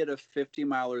reason I did a 50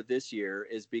 miler this year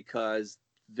is because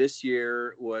this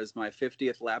year was my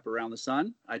 50th lap around the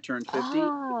sun. I turned 50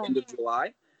 end of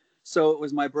July. So it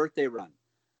was my birthday run.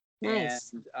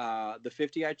 Nice. And the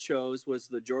 50 I chose was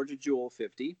the Georgia Jewel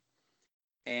 50.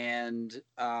 And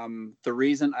the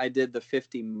reason I did the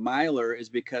 50 miler is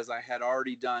because I had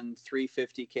already done 3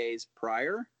 50Ks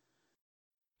prior.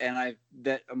 And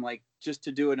I'm like, just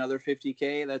to do another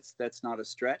 50K, that's not a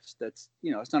stretch. That's,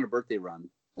 it's not a birthday run.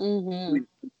 Mm-hmm.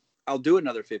 I'll do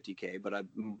another 50K, but I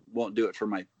won't do it for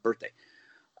my birthday.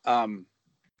 And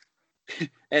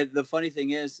the funny thing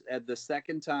is, at the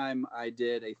second time I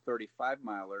did a 35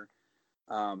 miler,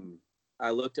 I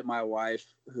looked at my wife,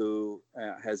 who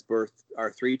has birthed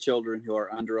our 3 children who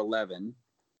are under 11.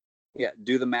 Yeah,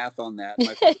 do the math on that.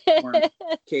 My firstborn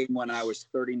came when I was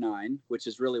 39, which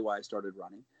is really why I started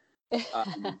running.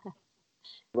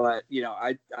 But,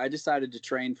 I decided to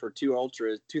train for 2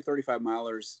 35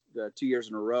 milers, 2 years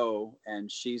in a row.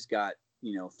 And she's got,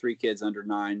 3 kids under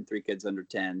 9, 3 kids under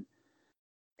 10.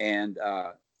 And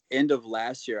end of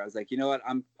last year, I was like, you know what,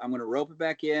 I'm going to rope it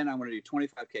back in. I'm going to do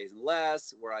 25Ks and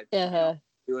less, where I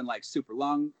doing super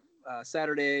long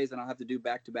Saturdays, and I'll have to do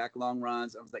back-to-back long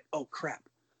runs. I was like, oh crap,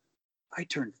 I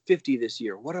turned 50 this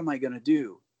year. What am I going to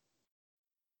do?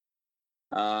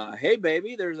 Hey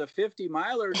baby, there's a 50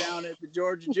 miler down at the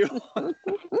Georgia Jewel.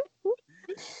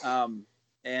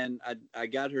 And I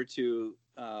got her to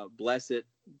bless it,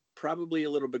 probably a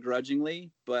little begrudgingly,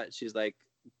 but she's like,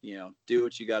 do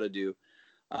what you got to do.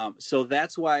 So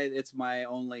that's why it's my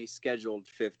only scheduled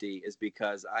 50, is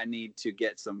because I need to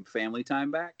get some family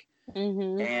time back.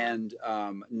 Mm-hmm. And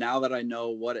now that I know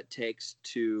what it takes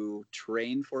to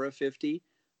train for a 50,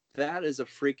 that is a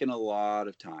freaking a lot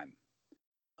of time.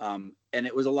 And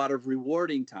it was a lot of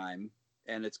rewarding time,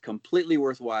 and it's completely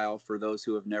worthwhile for those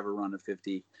who have never run a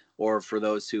 50, or for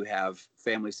those who have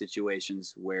family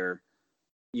situations where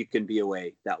you can be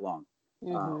away that long,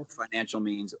 financial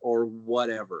means or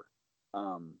whatever.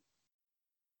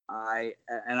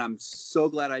 I'm so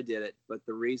glad I did it, but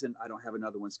the reason I don't have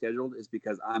another one scheduled is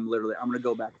because I'm going to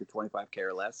go back to 25K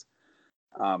or less.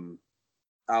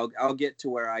 I'll get to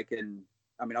where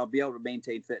I'll be able to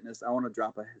maintain fitness. I want to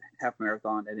drop a half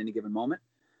marathon at any given moment.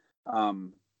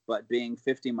 But being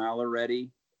 50 miler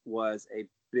ready was a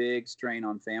big strain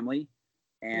on family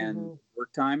and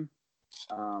work time.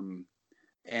 And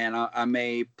I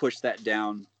may push that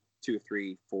down 2,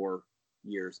 3, 4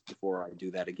 years before I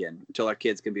do that again, until our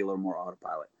kids can be a little more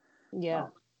autopilot. Yeah.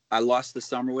 I lost the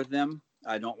summer with them.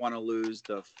 I don't want to lose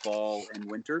the fall and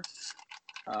winter.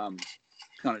 Kind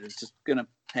of just going to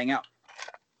hang out.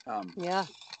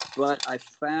 But I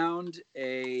found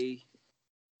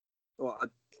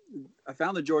I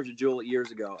found the Georgia Jewel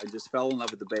years ago. I just fell in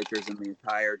love with the Bakers and the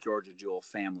entire Georgia Jewel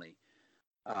family.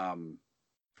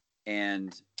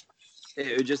 And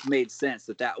it just made sense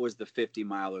that was the 50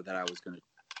 miler that I was going to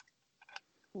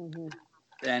do.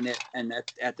 And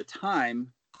at the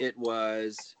time it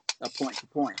was a point to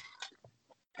point.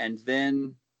 And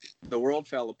then the world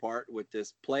fell apart with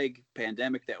this plague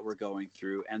pandemic that we're going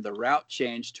through, and the route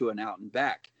changed to an out and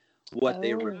back. What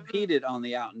they repeated on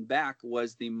the out and back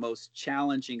was the most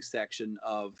challenging section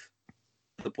of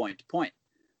the point to point.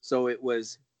 So it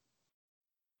was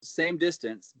same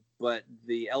distance, but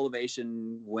the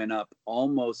elevation went up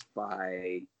almost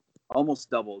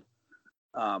doubled.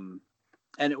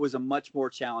 And it was a much more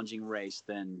challenging race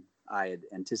than I had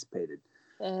anticipated.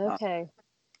 Okay.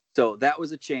 So that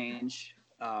was a change.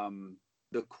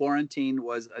 The quarantine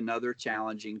was another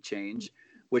challenging change,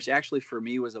 which actually for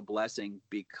me was a blessing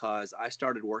because I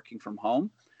started working from home.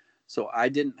 So I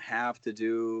didn't have to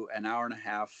do an hour and a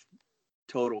half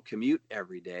total commute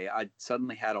every day. I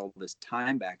suddenly had all this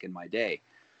time back in my day,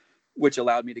 which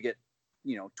allowed me to get,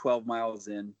 12 miles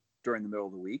in during the middle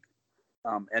of the week,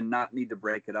 and not need to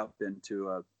break it up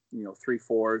into 3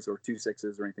 4s or 2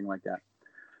 6s or anything like that.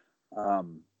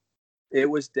 It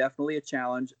was definitely a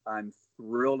challenge. I'm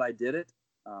thrilled I did it.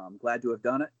 Glad to have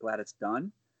done it. Glad it's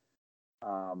done.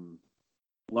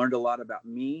 Learned a lot about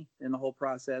me in the whole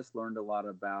process. Learned a lot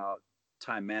about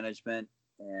time management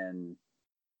and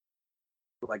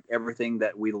like everything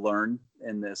that we learn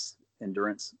in this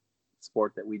endurance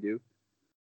sport that we do.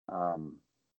 I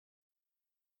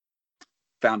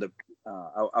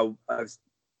was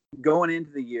going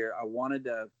into the year, I wanted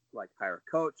to hire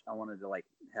a coach. I wanted to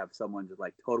have someone to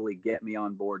totally get me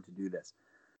on board to do this.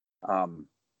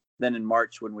 Then in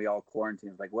March, when we all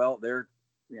quarantined, it was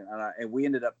and we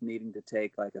ended up needing to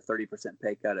take a 30%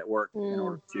 pay cut at work in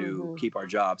order to keep our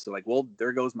jobs. So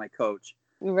there goes my coach.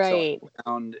 Right. So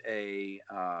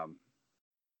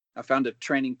I found a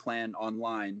training plan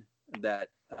online that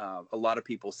a lot of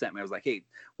people sent me. I was like, hey,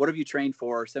 what have you trained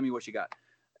for? Send me what you got.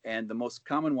 And the most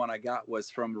common one I got was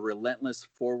from Relentless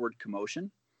Forward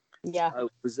Commotion. Yeah. It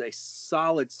was a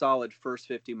solid first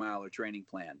 50 miler training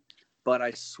plan. But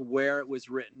I swear it was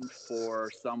written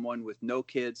for someone with no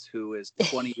kids who is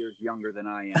 20 years younger than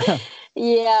I am.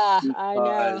 Yeah, I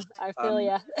know. I feel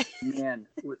ya. Man,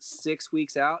 6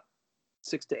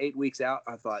 to 8 weeks out,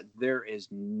 I thought there is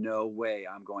no way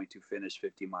I'm going to finish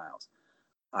 50 miles.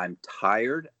 I'm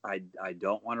tired. I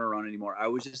don't want to run anymore. I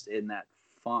was just in that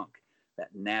funk, that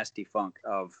nasty funk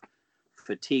of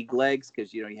fatigued legs,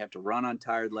 because you have to run on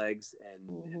tired legs,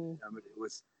 and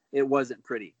it wasn't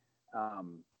pretty.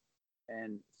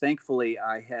 And thankfully,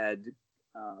 I had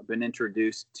been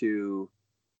introduced to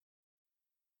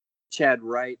Chad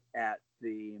Wright at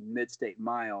the Mid-State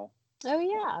Mile. Oh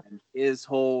yeah. And his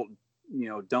whole,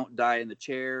 don't die in the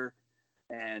chair,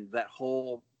 and that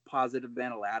whole positive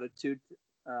mental attitude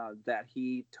that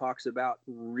he talks about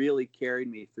really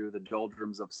carried me through the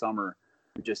doldrums of summer.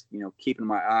 Just keeping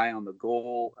my eye on the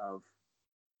goal of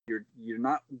you're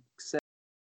not setting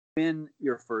in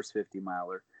your first 50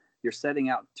 miler, you're setting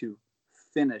out to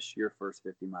finish your first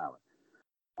 50 miler.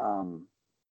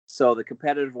 So the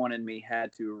competitive one in me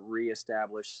had to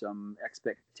reestablish some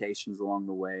expectations along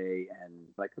the way, and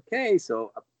okay,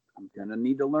 so I'm gonna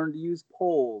need to learn to use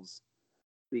poles,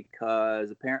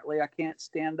 because apparently I can't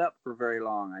stand up for very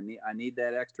long. I need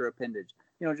that extra appendage,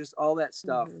 just all that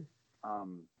stuff.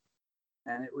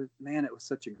 And it was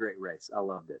such a great race. I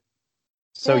loved it.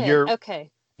 So Good.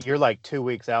 You're like 2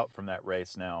 weeks out from that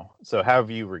race now. So how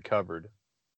have you recovered?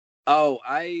 Oh,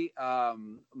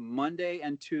 Monday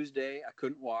and Tuesday, I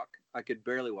couldn't walk. I could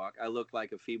barely walk. I looked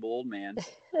like a feeble old man.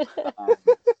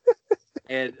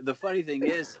 And the funny thing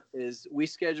is we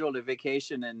scheduled a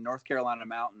vacation in North Carolina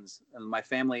mountains, and my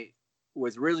family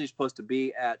was really supposed to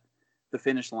be at the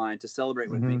finish line to celebrate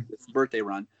with me this birthday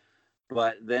run.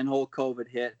 But then whole COVID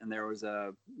hit, and there was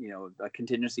a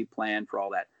contingency plan for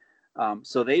all that.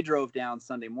 So they drove down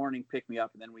Sunday morning, picked me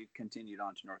up, and then we continued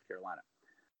on to North Carolina.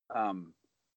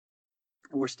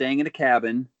 We're staying in a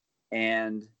cabin,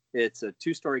 and it's a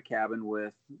 2-story cabin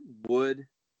with wood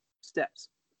steps.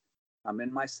 I'm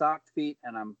in my socked feet,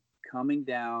 and I'm coming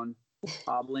down,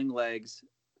 hobbling legs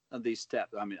of these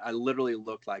steps. I mean, I literally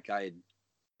looked like I had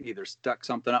either stuck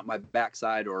something up my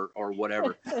backside or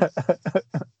whatever.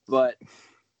 But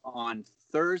on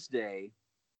Thursday,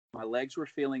 my legs were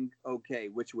feeling okay,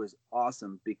 which was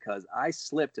awesome because I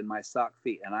slipped in my sock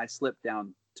feet and I slipped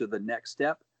down to the next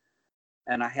step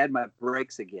and I had my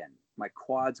brakes again. My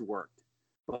quads worked.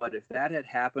 But if that had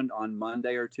happened on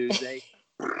Monday or Tuesday,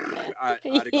 I'd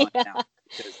have gone down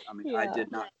because I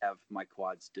did not have, my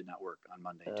quads did not work on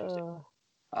Monday and Tuesday.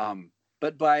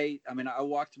 But I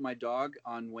walked my dog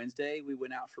on Wednesday. We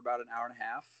went out for about an hour and a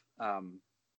half.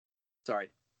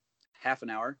 Half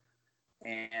an hour,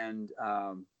 and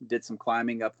did some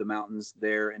climbing up the mountains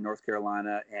there in North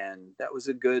Carolina. And that was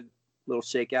a good little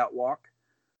shakeout walk.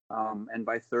 And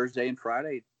by Thursday and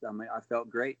Friday, I felt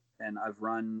great. And I've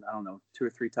run, 2 or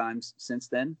 3 times since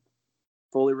then,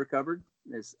 fully recovered,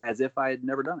 as if I had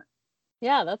never done it.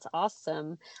 Yeah, that's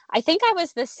awesome. I think I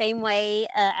was the same way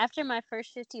after my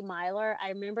first 50 miler. I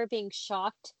remember being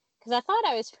shocked because I thought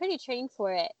I was pretty trained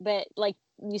for it. But like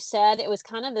you said, it was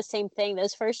kind of the same thing.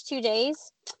 Those first 2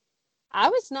 days, I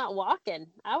was not walking.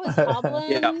 I was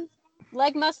hobbling. Yeah.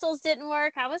 Leg muscles didn't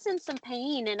work. I was in some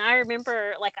pain. And I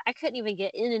remember like I couldn't even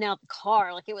get in and out the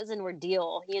car. Like it was an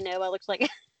ordeal. I looked like,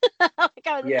 like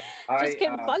I was, just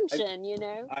couldn't function,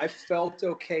 I felt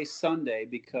okay Sunday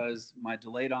because my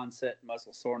delayed onset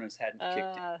muscle soreness hadn't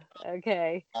kicked in.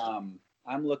 Okay.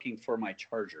 I'm looking for my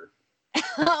charger.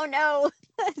 Oh no,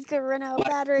 it's gonna run out of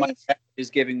battery. My is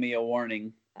giving me a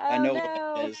warning. Oh, I know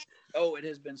no. what it is. Oh, it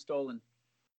has been stolen.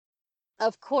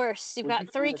 Of course, you've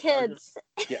got 3 kids.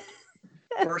 Yeah,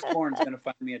 firstborn's gonna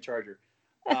find me a charger.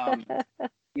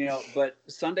 But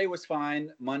Sunday was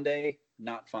fine. Monday,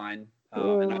 not fine.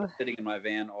 And I was sitting in my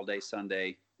van all day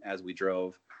Sunday as we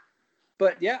drove.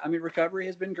 But yeah, recovery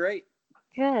has been great.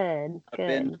 Good.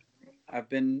 I've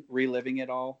been reliving it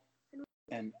all,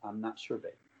 and I'm not sure,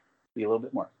 babe. Be a little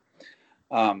bit more.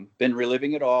 Been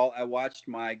reliving it all. I watched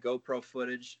my GoPro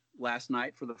footage last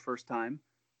night for the first time.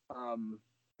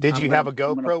 Did you have a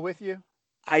GoPro with you?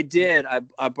 I did.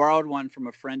 I borrowed one from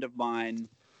a friend of mine,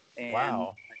 and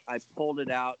wow. I pulled it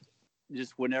out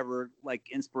just whenever like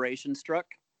inspiration struck.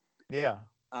 Yeah.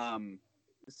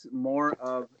 It's more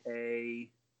of a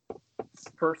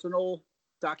personal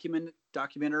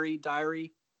documentary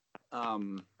diary,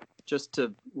 just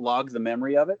to log the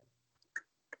memory of it.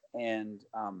 And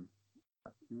a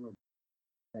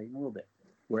little bit.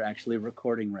 We're actually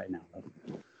recording right now.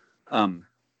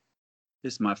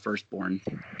 This is my firstborn.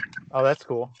 Oh, that's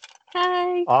cool.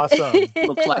 Hi. Awesome.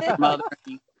 Looks like mother.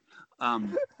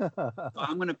 I'm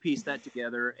going to piece that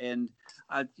together, and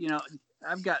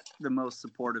I've got the most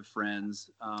supportive friends.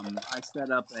 I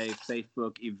set up a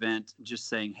Facebook event just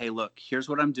saying, hey, look, here's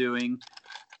what I'm doing.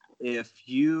 If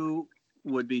you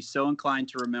would be so inclined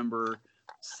to remember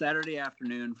Saturday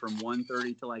afternoon from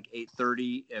 1:30 to like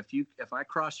 8:30, if I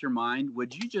cross your mind,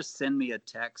 would you just send me a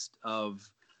text of,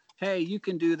 hey, you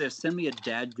can do this. Send me a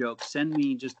dad joke. Send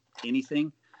me just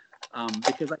anything.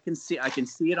 Because I can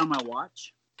see it on my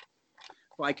watch.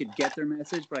 So I could get their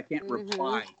message, but I can't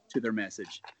reply to their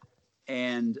message.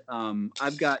 And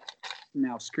I've got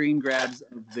now screen grabs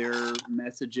of their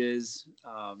messages,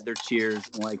 their cheers,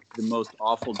 like the most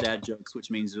awful dad jokes, which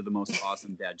means they're the most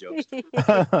awesome dad jokes.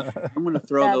 I'm going to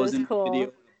throw those in the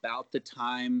video about the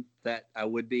time that I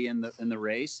would be in the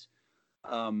race,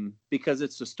 because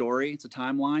it's a story, it's a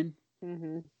timeline.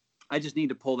 Mm-hmm. I just need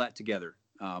to pull that together,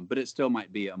 but it still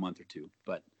might be a month or two.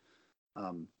 But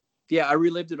yeah, I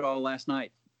relived it all last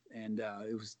night, and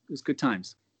it was good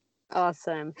times.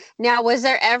 Awesome. Now, was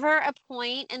there ever a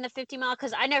point in the 50 mile?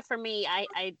 Because I know for me,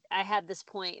 I had this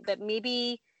point, but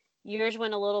maybe yours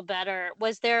went a little better.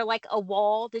 Was there like a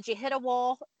wall? Did you hit a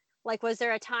wall? Like, was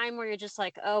there a time where you're just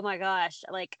like, oh my gosh,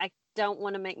 like I don't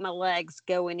want to make my legs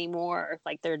go anymore?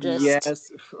 Like they're just. Yes.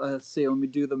 Let's see. Let me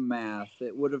do the math.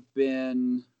 It would have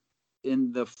been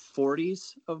in the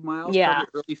 40s of miles. Yeah.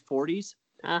 Probably early 40s.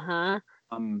 Uh-huh.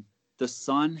 The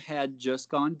sun had just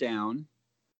gone down.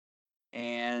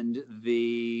 And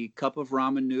the cup of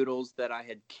ramen noodles that I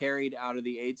had carried out of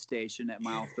the aid station at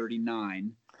mile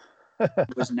 39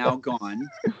 was now gone.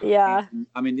 Yeah. And,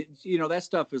 I mean, that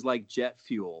stuff is like jet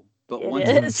fuel. But It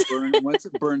once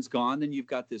it burns gone, then you've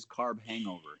got this carb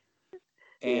hangover.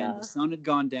 And the sun had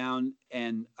gone down,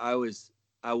 and I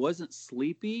wasn't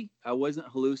sleepy. I wasn't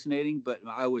hallucinating, but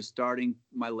I was starting.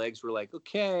 My legs were like,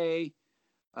 okay.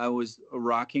 I was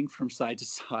rocking from side to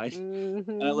side.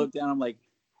 Mm-hmm. And I looked down. I'm like,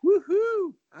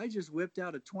 woohoo! I just whipped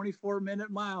out a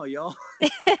 24-minute mile, y'all.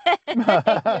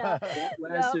 That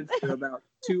lasted for about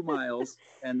 2 miles,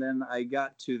 and then I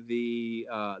got to the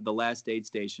last aid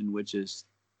station, which is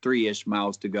 3-ish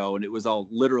miles to go, and it was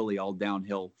literally all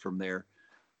downhill from there.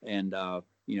 And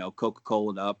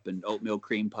Coca-Cola'd up and oatmeal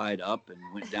cream pied up, and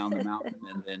went down the mountain,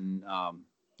 and then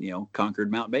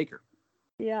conquered Mount Baker.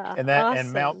 Yeah, and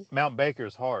awesome. Mount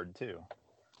Baker's hard too.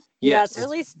 Yeah, it's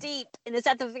really steep, and it's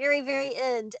at the very, very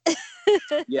end.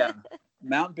 Yeah,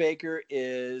 Mount Baker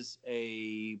is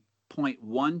a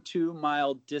 0.12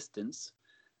 mile distance,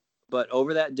 but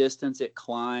over that distance, it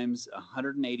climbs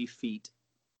 180 feet.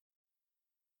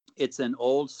 It's an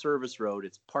old service road.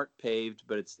 It's part paved,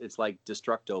 but it's like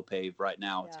Destructo paved right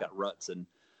now. Yeah. It's got ruts and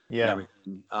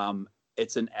everything.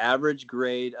 It's an average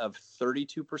grade of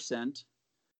 32%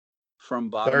 from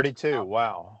bottom. 32. To top.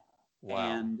 Wow.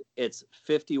 And it's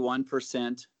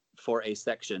 51% for a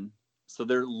section. So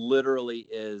there literally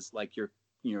is like you're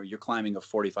climbing a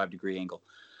 45-degree angle.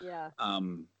 Yeah.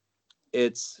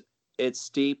 It's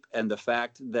steep, and the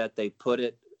fact that they put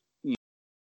it a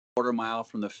quarter mile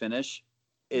from the finish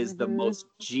is the most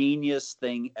genius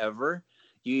thing ever.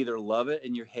 You either love it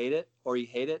and you hate it, or you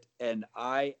hate it, and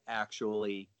I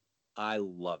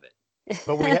love it.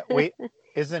 But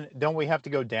don't we have to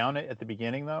go down it at the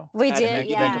beginning though? We did,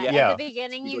 yeah. At the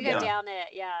beginning, you go down it.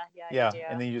 Yeah. You do.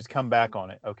 And then you just come back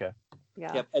on it. Okay.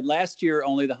 Yeah. Yep. And last year,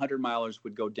 only the 100-milers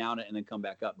would go down it and then come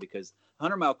back up, because the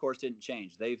 100-mile course didn't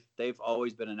change. They've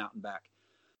always been an out and back.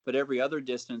 But every other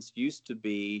distance used to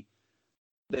be,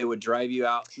 they would drive you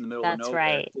out in the middle of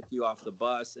nowhere, pick you off the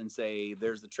bus, and say,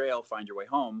 "There's the trail. Find your way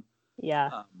home."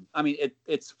 Yeah. I mean,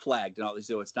 it's flagged and all this,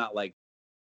 so it's not like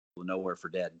nowhere for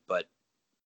dead, but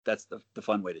that's the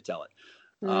fun way to tell it.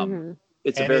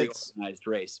 It's a very organized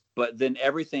race, but then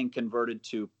everything converted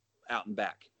to out and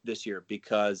back this year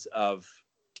because of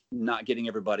not getting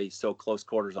everybody so close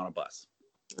quarters on a bus.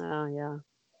 Oh yeah.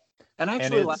 And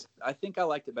actually, I think I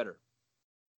liked it better.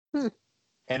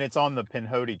 And it's on the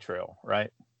Pinhoti Trail,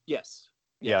 right? Yes.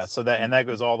 Yeah. So that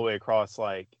goes all the way across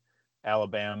like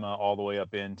Alabama, all the way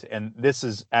up into, and this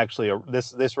is actually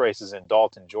this race is in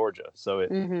Dalton, Georgia. So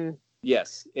it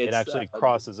yes, it actually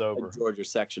crosses over a Georgia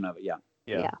section of it. Yeah.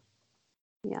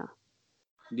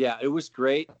 Yeah, it was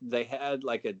great. They had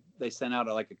they sent out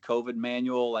a COVID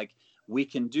manual, like, we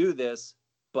can do this,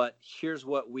 but here's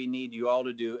what we need you all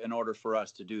to do in order for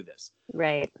us to do this.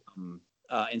 Right.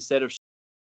 Instead of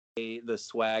the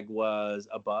swag was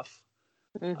a buff.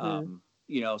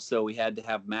 So we had to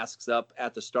have masks up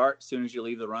at the start. As soon as you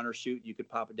leave the runner chute, you could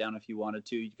pop it down if you wanted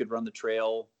to. You could run the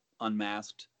trail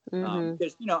unmasked.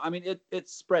 Because it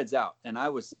spreads out, and I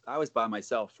was by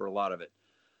myself for a lot of it.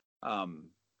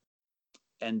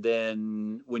 And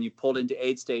then when you pulled into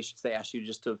aid stations, they asked you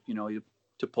just to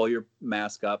to pull your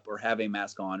mask up or have a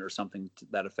mask on or something to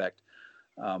that effect.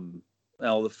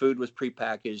 The food was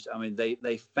prepackaged. I mean,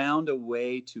 they found a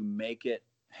way to make it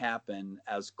happen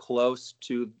as close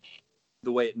to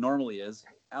the way it normally is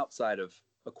outside of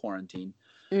a quarantine.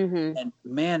 And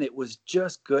man, it was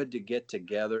just good to get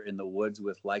together in the woods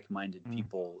with like-minded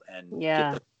people and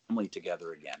get the family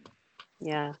together again.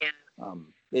 Yeah.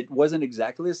 It wasn't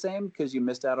exactly the same because you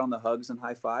missed out on the hugs and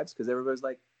high fives because everybody's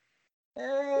like,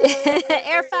 hey,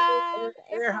 air five.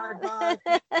 High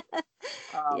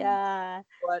five.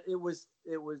 But it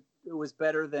was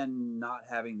better than not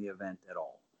having the event at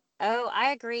all. Oh, I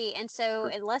agree. And so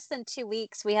in less than 2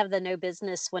 weeks, we have the No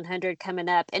Business 100 coming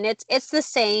up, and it's the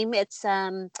same. It's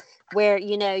where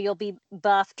you'll be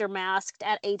buffed or masked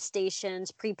at aid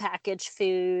stations, prepackaged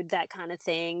food, that kind of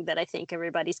thing. That I think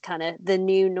everybody's kind of the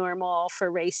new normal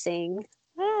for racing.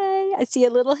 Hi, I see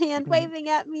a little hand waving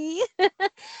at me.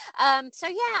 So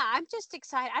yeah, I'm just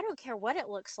excited. I don't care what it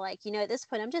looks like. At this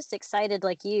point, I'm just excited,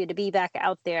 like you, to be back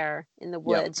out there in the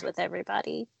woods with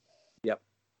everybody. Yep.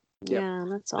 Yeah,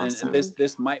 that's awesome. And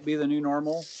this might be the new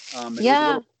normal. It was a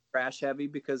little crash heavy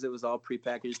because it was all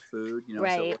prepackaged food,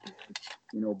 right.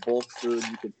 So, bulk food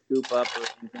you could scoop up or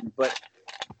anything. But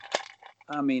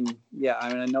I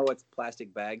know it's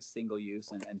plastic bags, single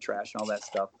use and trash and all that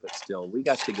stuff, but still, we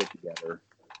got to get together.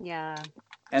 Yeah.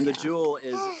 And the Jewel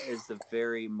is a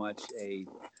very much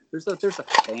there's a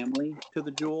family to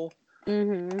the Jewel.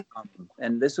 Mm-hmm.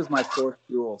 And this was my 4th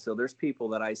duel. So there's people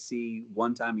that I see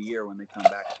one time a year when they come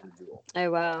back to the duel.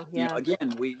 Oh, wow. Yeah.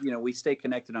 Again, we stay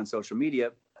connected on social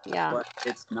media, Yeah. but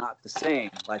it's not the same,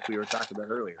 like we were talking about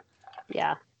earlier,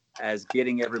 Yeah. as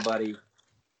getting everybody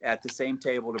at the same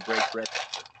table to break bread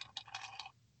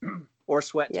or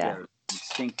sweat together,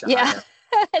 stink to high heaven.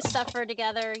 Suffer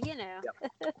together,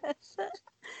 Yep.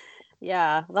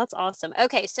 Yeah, that's awesome.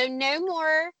 Okay, so no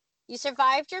more. You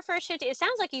survived your first 50. It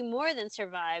sounds like you more than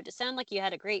survived. It sounded like you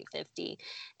had a great 50,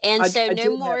 and so I no did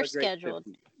have more a great scheduled.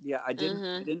 50. Yeah, I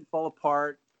didn't fall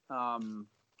apart. I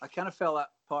kind of fell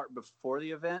apart before the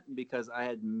event because I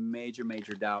had major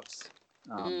doubts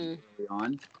early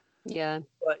on. Yeah.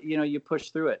 But you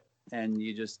push through it, and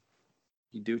you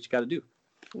do what you got to do.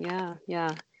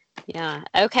 Yeah.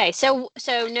 Okay, so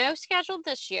no scheduled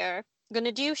this year. Going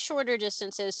to do shorter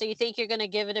distances. So you think you're going to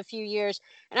give it a few years,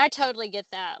 and I totally get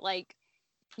that. Like,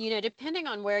 depending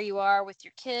on where you are with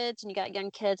your kids, and you got young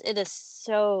kids, it is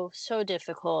so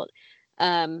difficult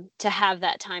to have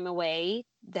that time away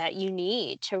that you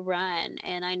need to run.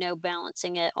 And I know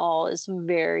balancing it all is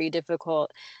very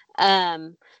difficult.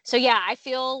 So yeah, I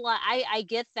feel like I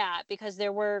get that, because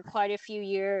there were quite a few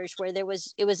years where it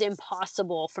was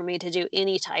impossible for me to do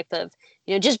any type of,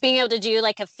 just being able to do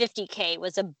like a 50K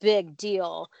was a big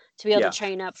deal to be able to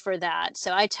train up for that.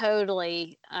 So I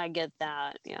get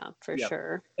that. Yeah, for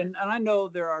sure. And I know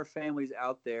there are families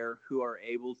out there who are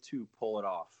able to pull it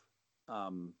off.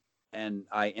 And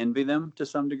I envy them to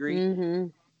some degree. Mm-hmm.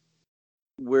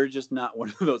 We're just not one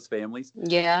of those families.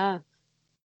 Yeah.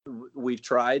 We've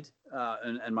tried,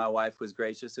 and my wife was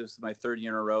gracious. It was my 3rd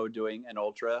year in a row doing an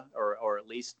ultra, or at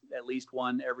least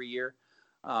one every year.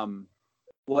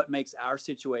 What makes our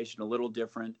situation a little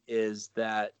different is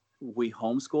that we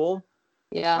homeschool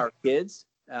our kids,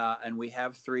 and we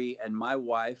have 3. And my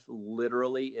wife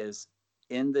literally is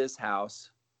in this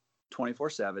house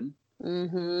 24/7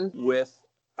 with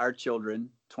our children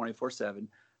 24/7.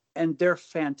 And they're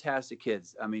fantastic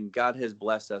kids. I mean, God has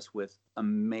blessed us with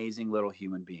amazing little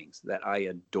human beings that I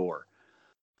adore.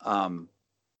 But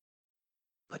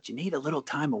you need a little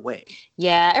time away.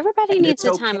 Yeah, everybody needs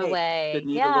a time away. A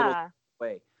little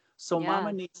away. So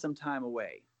mama needs some time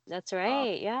away. That's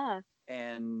right.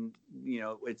 And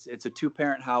it's a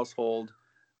 2-parent household.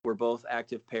 We're both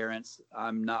active parents.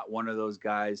 I'm not one of those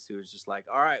guys who's just like,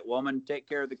 all right, woman, take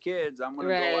care of the kids. I'm going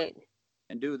to go out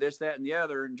and do this, that, and the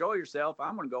other. Enjoy yourself.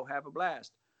 I'm going to go have a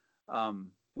blast.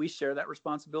 We share that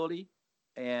responsibility.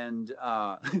 And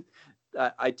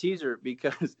I tease her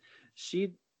because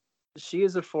she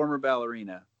is a former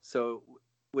ballerina. So,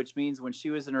 which means when she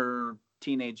was in her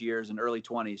teenage years and early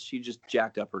 20s, she just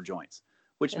jacked up her joints,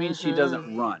 which means she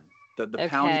doesn't run. The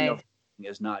pounding of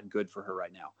is not good for her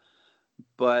right now.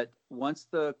 But once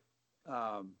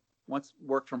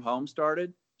work from home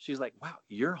started, she's like, wow,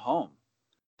 you're home.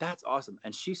 That's awesome.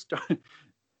 And she started,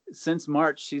 since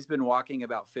March, she's been walking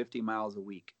about 50 miles a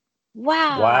week.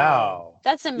 Wow.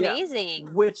 That's amazing.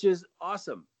 Yeah, which is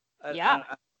awesome.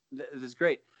 This is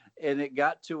great. And it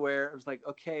got to where it was like,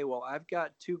 okay, well, I've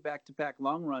got 2 back-to-back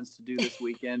long runs to do this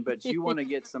weekend, but you want to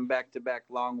get some back-to-back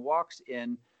long walks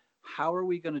in. How are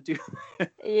we going to do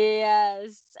that?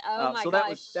 Yes. Oh my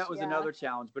gosh. So that was another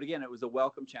challenge. But again, it was a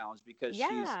welcome challenge because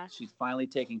she's finally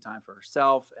taking time for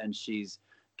herself, and she's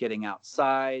getting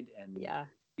outside, and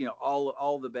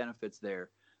all the benefits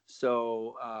there.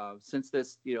 So since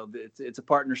this, it's a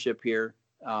partnership here,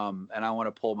 and I want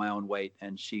to pull my own weight,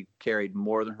 and she carried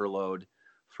more than her load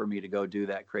for me to go do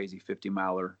that crazy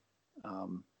 50-miler.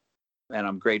 And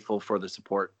I'm grateful for the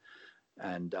support,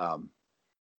 and I'm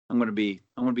going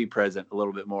to be present a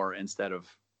little bit more instead of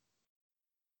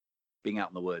being out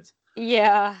in the woods.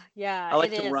 Yeah. I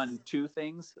like to run 2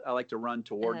 things. I like to run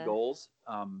toward goals,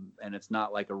 and it's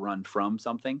not like a run from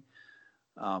something.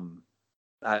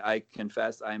 I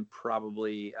confess I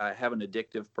have an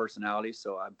addictive personality,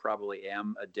 so I probably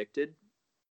am addicted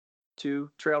to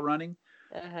trail running.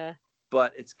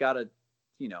 But it's got to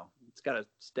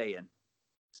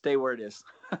stay where it is.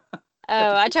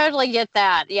 Oh, I totally get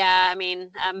that. Yeah, I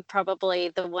mean, I'm probably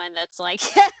the one that's like,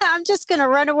 I'm just going to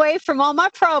run away from all my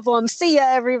problems. See ya,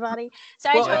 everybody. So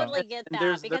I totally get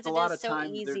that, because it is so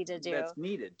easy to do. That's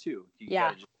needed too.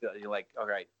 You're like, all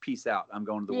right, peace out. I'm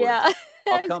going to the woods.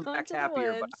 I'll come back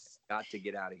happier, but I've got to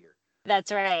get out of here.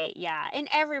 That's right. Yeah. And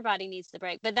everybody needs the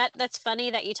break. But that's funny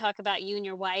that you talk about you and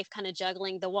your wife kind of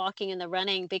juggling the walking and the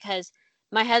running, because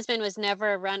my husband was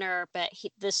never a runner, but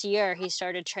this year he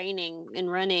started training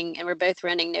and running, and we're both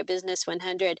running No Business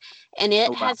 100. And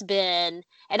it has been,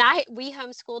 and we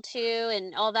homeschool too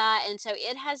and all that. And so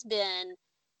it has been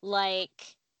like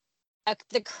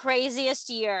the craziest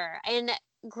year. And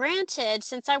granted,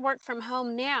 since I work from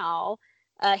home now,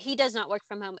 he does not work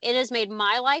from home. It has made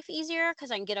my life easier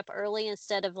because I can get up early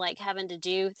instead of like having to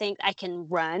do things. I can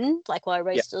run like while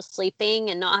everybody's still sleeping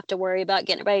and not have to worry about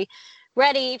getting everybody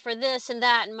ready for this and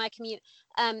that and my commute.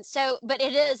 But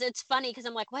it's funny because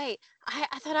I'm like, wait,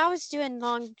 I thought I was doing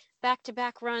long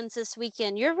back-to-back runs this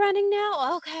weekend. You're running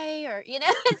now? Okay. Or,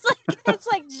 it's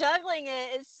like juggling it.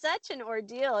 It's such an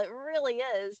ordeal. It really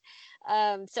is.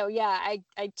 So yeah,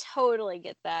 I totally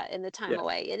get that in the time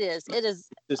away. It is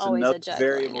just always another a juggling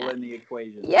variable act. in the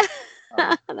equation. Yeah.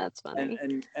 That's funny.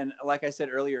 And like I said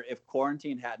earlier, if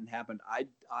quarantine hadn't happened, I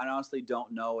honestly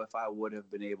don't know if I would have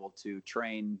been able to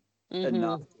train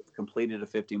enough to have completed a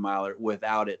 50-miler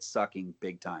without it sucking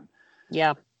big time.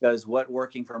 Yeah. Because what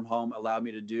working from home allowed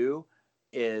me to do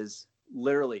is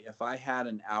literally, if I had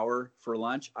an hour for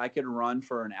lunch, I could run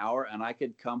for an hour and I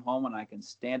could come home and I can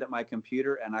stand at my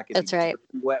computer and I could That's right.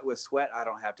 wet with sweat. I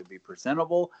don't have to be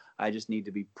presentable. I just need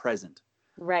to be present.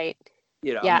 Right.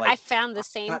 Yeah, like, I found the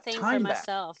same thing for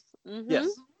myself. Yes.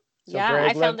 So yeah,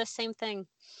 Greg, I found the same thing.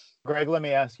 Greg, let me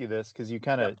ask you this, because you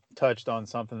kind of touched on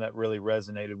something that really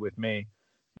resonated with me.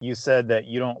 You said that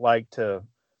you don't like to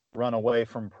run away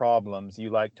from problems. You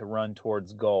like to run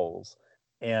towards goals.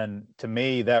 And to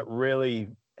me, that really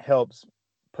helps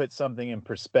put something in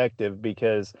perspective,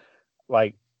 because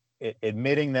like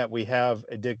admitting that we have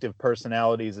addictive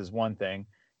personalities is one thing.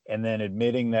 And then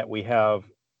admitting that we have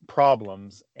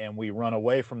problems and we run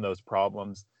away from those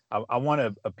problems. I want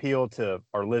to appeal to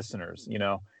our listeners,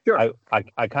 Sure.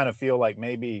 I kind of feel like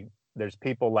maybe there's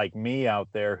people like me out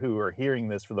there who are hearing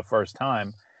this for the first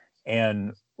time.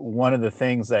 And one of the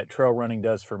things that trail running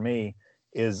does for me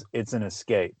is it's an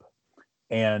escape.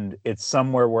 And it's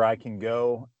somewhere where I can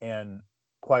go and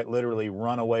quite literally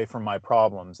run away from my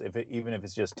problems, even if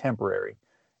it's just temporary.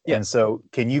 Yeah. And so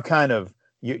can you kind of,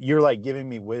 you're like giving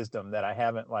me wisdom that I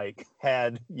haven't like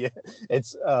had yet.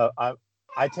 It's,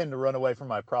 I tend to run away from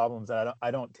my problems, and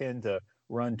I don't tend to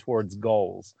run towards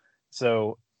goals.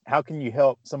 So how can you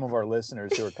help some of our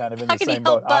listeners who are kind of in the same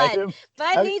boat I am?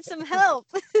 Bud needs some help.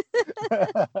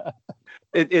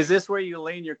 Is this where you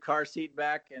lean your car seat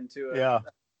back into a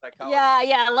psychologist?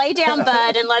 Yeah. Lay down,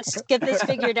 Bud, and let's get this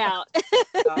figured out.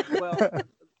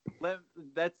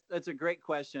 That's a great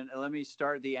question. And let me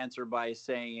start the answer by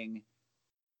saying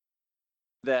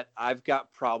that I've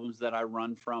got problems that I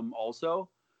run from also.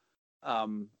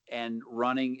 And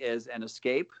running is an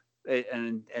escape,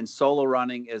 and solo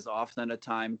running is often a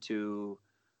time to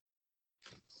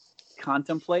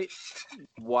contemplate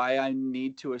why I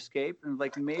need to escape, and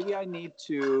like maybe I need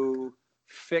to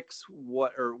fix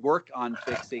work on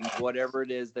fixing whatever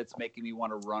it is that's making me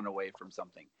want to run away from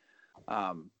something.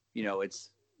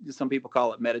 It's, some people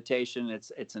call it meditation.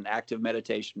 It's an active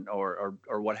meditation or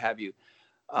what have you.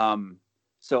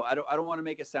 So I don't want to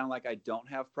make it sound like I don't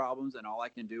have problems and all I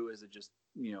can do is just,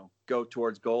 go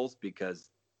towards goals,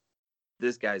 because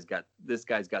this guy's got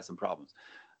some problems.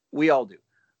 We all do.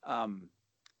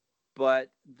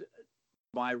 But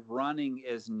my running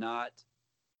is not,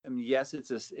 yes,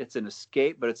 it's an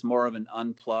escape, but it's more of an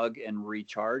unplug and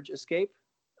recharge escape.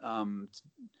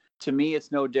 To me,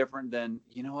 it's no different than,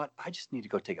 you know what, I just need to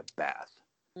go take a bath.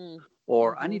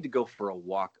 Or I need to go for a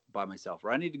walk by myself,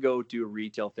 or I need to go do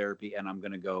retail therapy and I'm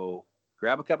going to go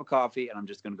grab a cup of coffee and I'm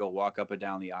just going to go walk up and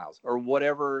down the aisles, or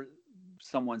whatever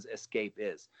someone's escape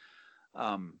is.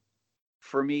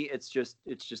 For me, it's just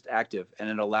active, and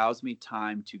it allows me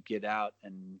time to get out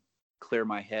and clear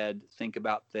my head, think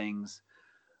about things,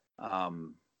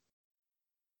 and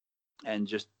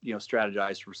just,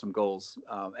 strategize for some goals.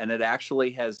 And it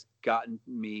actually has gotten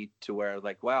me to where,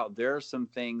 like, wow, there are some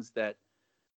things that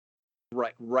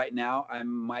right now I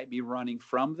might be running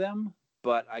from them,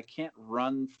 but I can't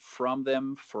run from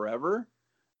them forever,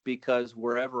 because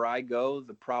wherever I go,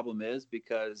 the problem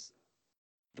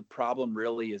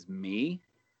really is me.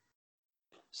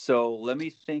 So let me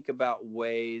think about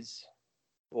ways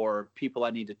or people I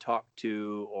need to talk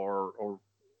to, or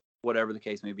whatever the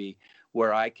case may be,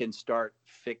 where I can start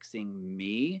fixing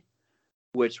me,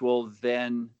 which will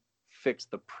then fix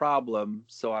the problem,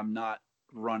 so I'm not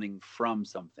running from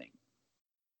something.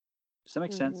 Does that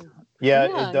make sense? Yeah,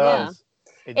 it does.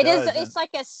 Yeah. It is. It's like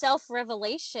a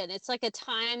self-revelation. It's like a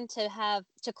time to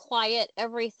quiet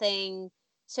everything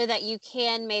so that you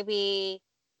can maybe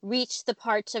reach the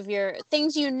parts of your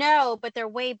things, but they're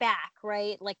way back,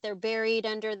 right? Like they're buried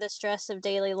under the stress of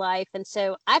daily life. And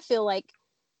so I feel like,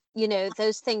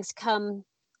 those things come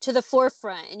to the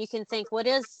forefront and you can think, what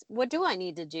do I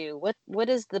need to do? What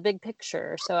is the big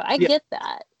picture? So I get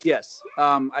that. Yes.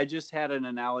 I just had an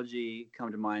analogy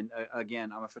come to mind.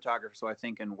 Again, I'm a photographer, so I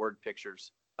think in word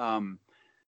pictures.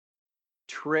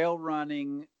 trail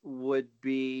running would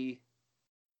be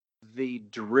the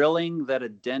drilling that a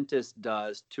dentist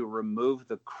does to remove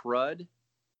the crud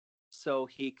so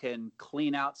he can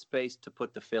clean out space to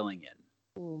put the filling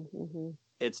in. Mm-hmm.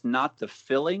 It's not the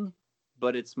filling,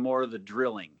 but it's more the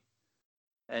drilling.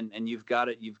 And you've got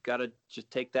to just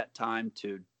take that time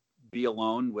to be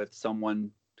alone with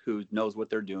someone who knows what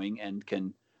they're doing and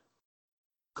can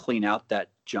clean out that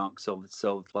junk so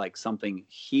like something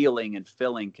healing and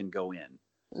filling can go in.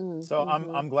 Mm-hmm. So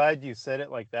I'm glad you said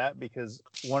it like that, because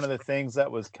one of the things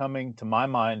that was coming to my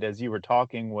mind as you were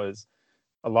talking was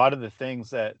a lot of the things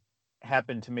that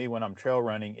happen to me when I'm trail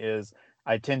running is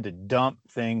I tend to dump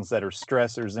things that are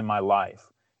stressors in my life.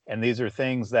 And these are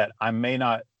things that I may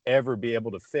not ever be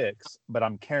able to fix, but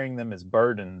I'm carrying them as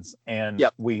burdens. And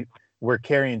Yep. we're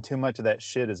carrying too much of that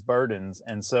shit as burdens.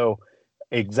 And so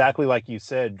exactly like you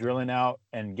said, drilling out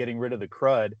and getting rid of the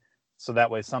crud so that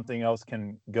way something else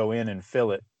can go in and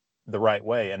fill it the right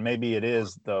way. And maybe it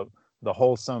is the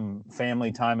wholesome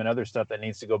family time and other stuff that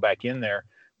needs to go back in there.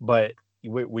 But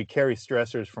we carry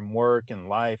stressors from work and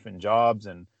life and jobs,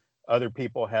 and other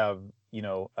people have,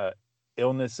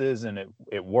 illnesses, and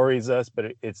it worries us, but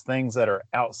it's things that are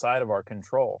outside of our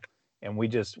control. And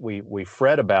we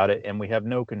fret about it and we have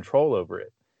no control over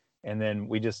it. And then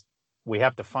we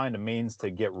have to find a means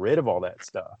to get rid of all that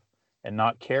stuff and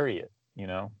not carry it,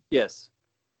 Yes.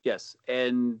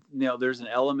 And, there's an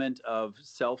element of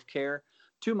self-care.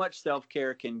 Too much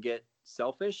self-care can get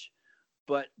selfish,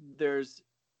 but there's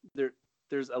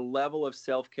a level of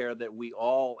self-care that we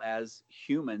all as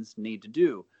humans need to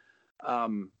do.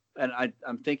 And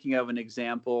I'm thinking of an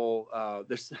example.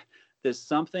 There's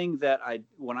something that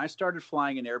when I started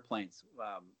flying in airplanes,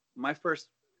 my first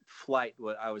flight,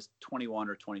 I was 21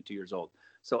 or 22 years old.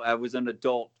 So I was an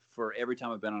adult for every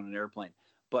time I've been on an airplane.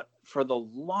 But for the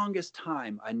longest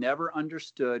time, I never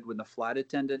understood when the flight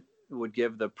attendant would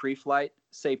give the pre-flight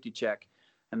safety check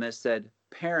and they said,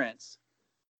 parents,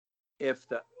 if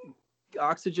the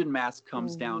oxygen mask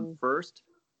comes down first,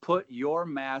 put your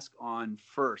mask on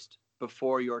first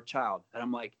before your child. And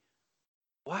I'm like,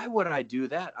 why would I do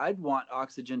that? I'd want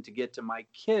oxygen to get to my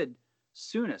kid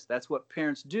soonest. That's what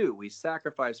parents do. We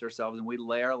sacrifice ourselves and we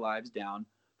lay our lives down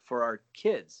for our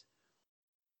kids.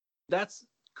 That's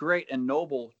great and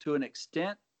noble to an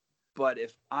extent, but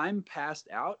if I'm passed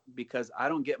out because I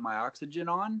don't get my oxygen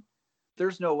on,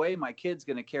 there's no way my kid's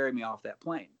going to carry me off that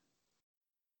plane.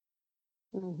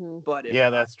 Mm-hmm. But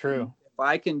that's true. If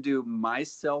I can do my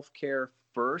self-care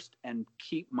first and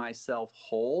keep myself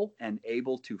whole and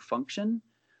able to function,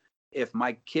 if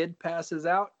my kid passes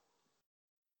out,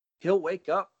 he'll wake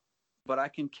up, but I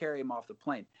can carry him off the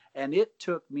plane. And it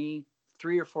took me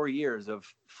 3 or 4 years of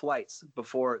flights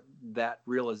before that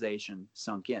realization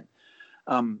sunk in.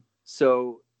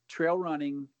 So trail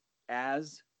running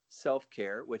as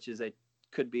self-care, which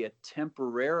could be a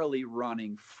temporarily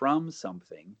running from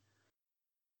something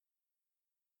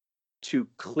to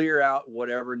clear out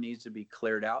whatever needs to be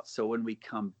cleared out. So when we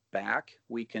come back,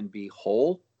 we can be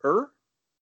wholer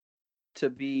to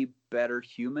be better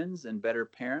humans and better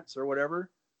parents or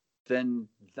whatever, then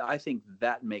I think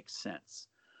that makes sense.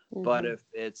 Mm-hmm. But if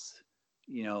it's,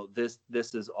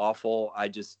 this is awful, I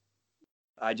just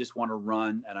want to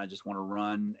run and I just want to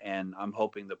run and I'm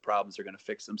hoping the problems are going to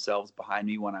fix themselves behind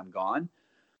me when I'm gone,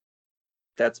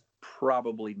 that's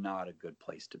probably not a good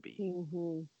place to be.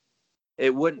 Mm-hmm.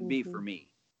 It wouldn't be for me.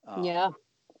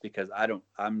 Because I don't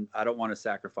want to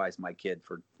sacrifice my kid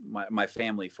for my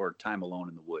family for time alone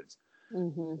in the woods.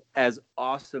 Mm-hmm. As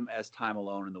awesome as time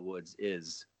alone in the woods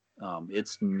is,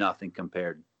 it's nothing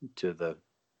compared to the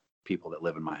people that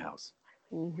live in my house.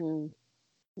 Mm-hmm.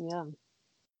 Yeah.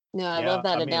 No, I love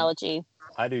that analogy.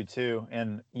 I do too.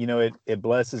 And, it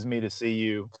blesses me to see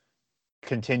you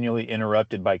continually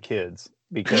interrupted by kids,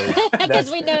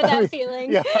 because we know that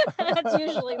feeling. Yeah. That's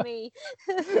usually me.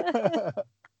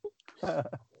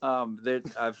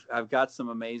 I've got some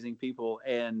amazing people,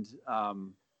 and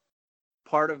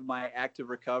part of my active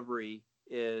recovery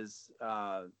is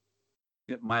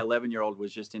my 11-year-old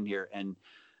was just in here, and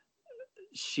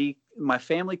my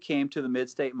family came to the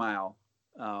Mid-State Mile,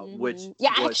 which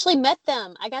I actually met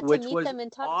them. I got to meet them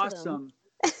and talk to them. Awesome.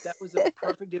 That was a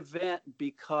perfect event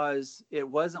because it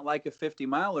wasn't like a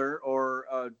 50-miler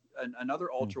or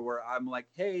another ultra where I'm like,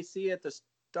 hey, see you at the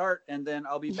start and then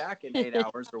I'll be back in 8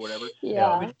 hours or whatever. Yeah.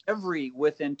 I mean,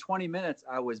 within 20 minutes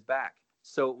I was back.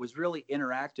 So it was really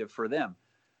interactive for them.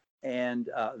 And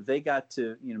they got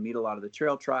to meet a lot of the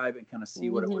trail tribe and kind of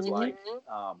see what it was like.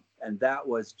 And that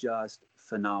was just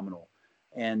phenomenal.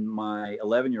 And my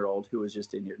 11-year-old, who was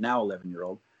just in here, now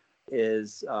 11-year-old,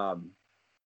 is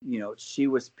she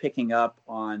was picking up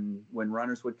on when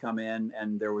runners would come in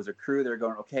and there was a crew. They're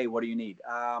going, okay, what do you need?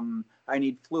 I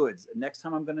need fluids. Next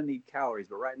time I'm going to need calories,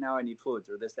 but right now I need fluids,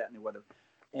 or this, that, and the weather.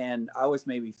 And I was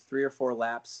maybe 3 or 4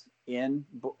 laps in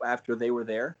after they were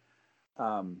there.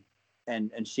 And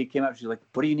she came up, she's like,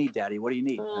 what do you need, Daddy? What do you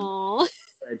need?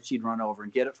 And she'd run over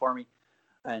and get it for me.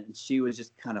 And she was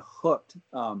just kind of hooked.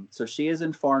 So she has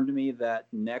informed me that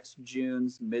next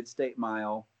June's Mid-State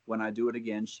Mile, when I do it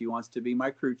again, she wants to be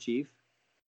my crew chief.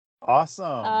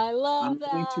 Awesome. I love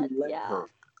that. I'm going to let her.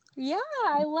 Yeah,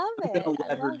 I love it. I'm going to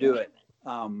let her do it.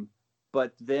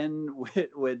 But then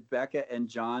with Becca and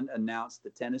John announced the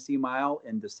Tennessee Mile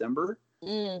in December,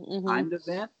 timed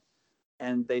event,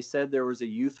 and they said there was a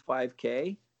youth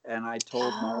 5K, and I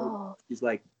told Molly, she's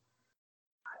like,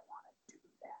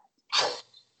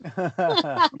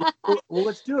 well,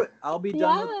 let's do it. I'll be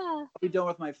done. I'll be done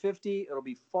with my 50. It'll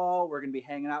be fall. We're gonna be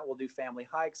hanging out. We'll do family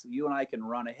hikes. You and I can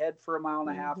run ahead for 1.5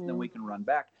 miles, then we can run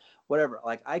back. Whatever.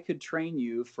 Like, I could train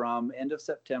you from end of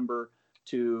September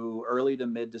to early to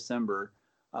mid-December.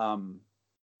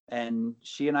 And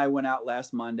she and I went out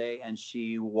last Monday, and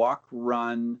she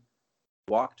ran.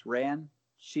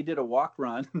 She did a walk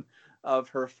run of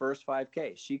her first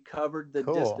 5K. She covered the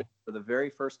distance for the very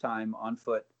first time on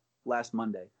foot last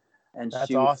Monday, and that's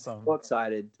she was awesome. So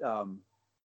excited.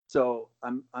 So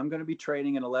I'm going to be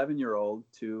training an 11-year-old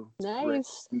to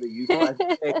race in the youth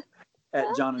 5K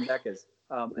at John and Becca's,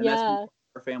 and that's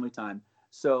our family time.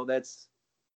 So that's,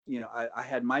 I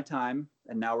had my time,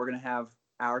 and now we're going to have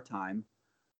our time.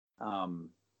 And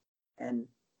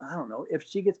I don't know, if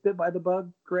she gets bit by the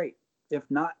bug, great. If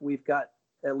not, we've got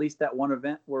at least that one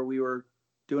event where we were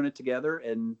doing it together,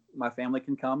 and my family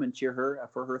can come and cheer her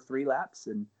for her 3 laps.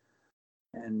 And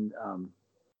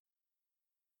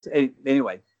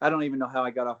anyway, I don't even know how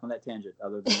I got off on that tangent,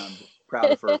 other than I'm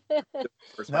proud of her.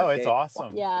 No, it's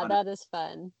awesome. Yeah, that is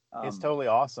fun. It's totally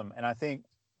awesome. And I think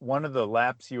one of the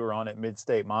laps you were on at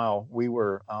Mid-State Mile, we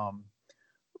were,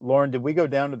 Lauren, did we go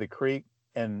down to the creek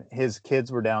and his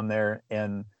kids were down there?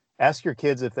 And ask your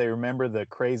kids if they remember the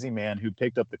crazy man who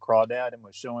picked up the crawdad and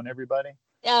was showing everybody.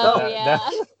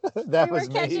 That was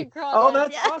me. Oh,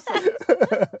 that's awesome.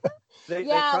 They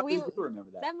probably do remember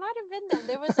that. That might have been them.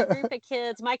 There was a group of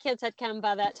kids. My kids had come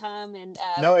by that time, and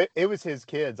no, it was his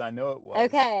kids. I know it was.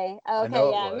 Okay, yeah.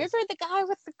 Remember the guy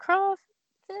with the crawfish?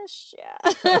 Yeah,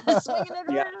 swinging it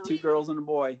around. Yeah, 2 girls and a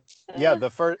boy. Yeah, the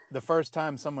first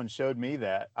time someone showed me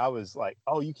that, I was like,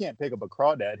 "Oh, you can't pick up a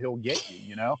crawdad; he'll get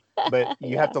you," But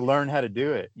you have to learn how to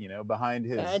do it, behind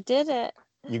his. I did it.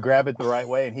 You grab it the right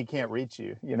way, and he can't reach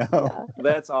you. Yeah.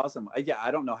 That's awesome.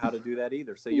 I don't know how to do that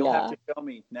either. So you'll have to show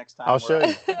me next time. I'll show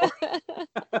you.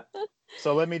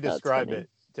 So let me describe it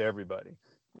to everybody.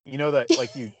 That,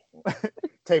 like, you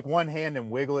take one hand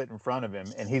and wiggle it in front of him,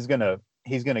 and he's gonna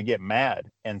get mad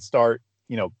and start,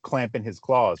 clamping his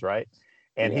claws, right?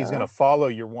 And he's gonna follow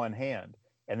your one hand,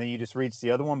 and then you just reach the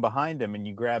other one behind him, and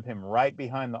you grab him right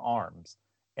behind the arms,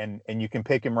 and you can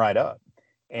pick him right up.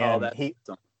 And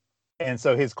awesome. And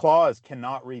so his claws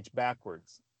cannot reach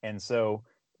backwards. And so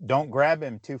don't grab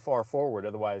him too far forward.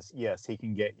 Otherwise, yes, he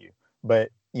can get you. But,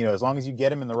 as long as you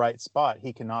get him in the right spot,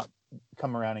 he cannot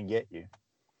come around and get you.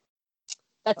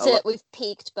 That's it. We've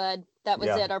peaked, bud. That was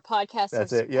it. Our podcast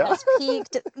has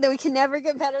peaked. We can never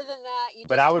get better than that.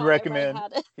 But I would recommend, how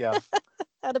to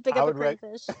pick up a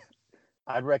crayfish.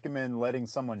 I'd recommend letting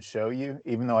someone show you,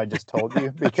 even though I just told you,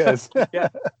 because...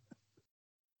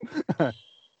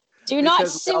 Do not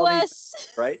sue us.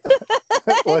 Right?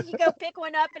 You go pick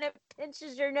one up and it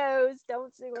pinches your nose.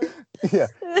 Don't sue us.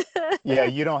 Yeah,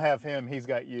 you don't have him. He's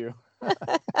got you.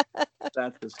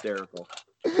 That's hysterical.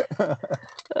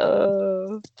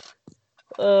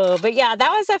 But yeah,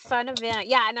 that was a fun event.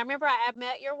 Yeah, and I remember I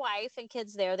met your wife and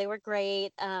kids there. They were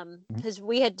great. Because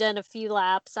we had done a few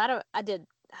laps. I don't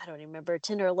remember,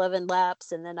 10 or 11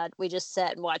 laps, and then we just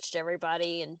sat and watched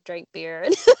everybody and drank beer.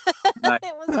 And nice.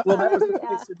 That was the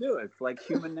place to do it. It's like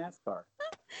human NASCAR.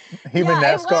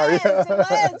 NASCAR. It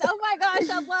was. Oh my gosh,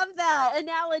 I love that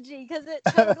analogy, because it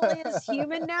totally is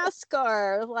human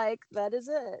NASCAR. Like, that is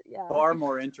it. Yeah. Far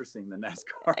more interesting than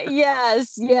NASCAR.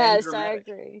 Yes, I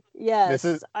agree. Yes.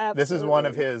 This is one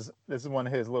of his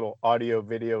little audio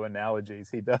video analogies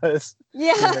he does.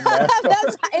 Yeah.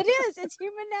 It is. It's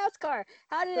human NASCAR.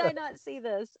 How did I not see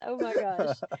this? Oh my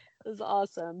gosh. It was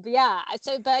awesome. But yeah,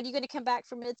 so Bud, you gonna come back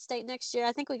from Mid-State next year?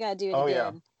 I think we gotta do it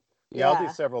again. Yeah, I'll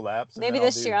do several laps. Maybe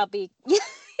this year I'll be.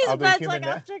 Bud's like,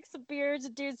 I'll drink some beers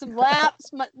and do some laps,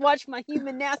 watch my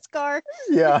human NASCAR.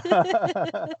 Yeah.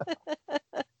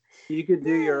 You could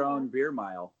do your own beer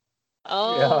mile.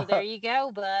 Oh, there you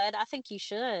go, bud. I think you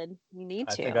should. You need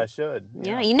I to. think I should.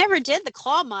 Yeah, you never did the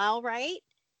claw mile, right?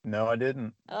 No, I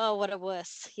didn't. Oh, what a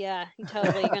wuss. Yeah, you're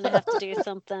going to have to do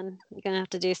something. You're going to have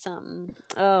to do something.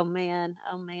 Oh, man.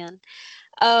 Oh, man.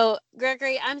 Oh,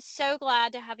 Gregory, I'm so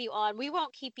glad to have you on. We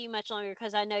won't keep you much longer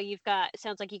because I know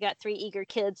sounds like you got 3 eager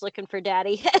kids looking for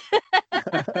daddy.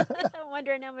 I'm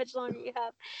wondering how much longer you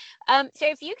have. So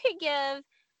if you could give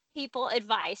people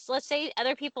advice, let's say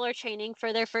other people are training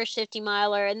for their first 50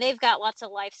 miler and they've got lots of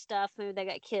life stuff, maybe they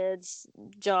got kids,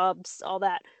 jobs, all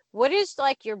that. What is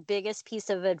like your biggest piece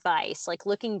of advice? Like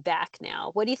looking back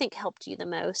now, what do you think helped you the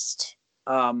most?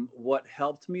 What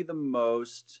helped me the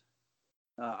most,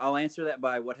 I'll answer that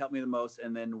by what helped me the most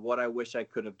and then what I wish I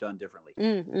could have done differently.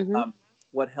 Mm-hmm.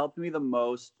 What helped me the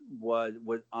most was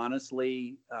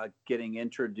honestly getting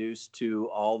introduced to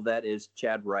all that is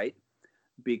Chad Wright,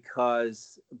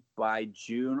 because by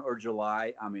June or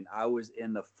July, I mean, I was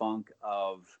in the funk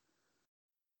of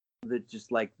the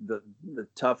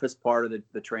toughest part of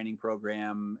the training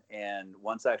program. And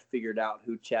once I figured out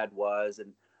who Chad was,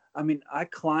 and I mean, I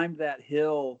climbed that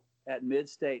hill at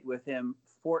Mid-State with him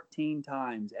 14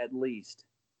 times at least,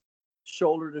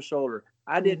 shoulder to shoulder.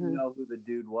 I didn't know who the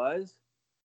dude was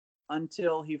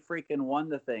until he freaking won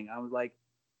the thing. I was like,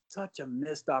 such a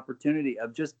missed opportunity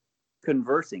of just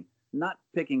conversing, not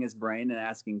picking his brain and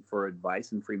asking for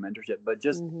advice and free mentorship, but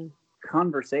just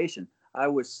conversation. I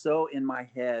was so in my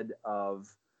head of,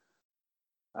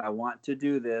 I want to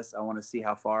do this. I want to see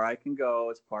how far I can go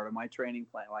as part of my training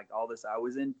plan. Like all this, I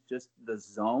was in just the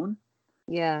zone.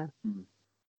 Yeah.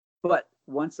 But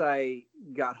once I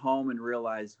got home and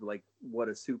realized like what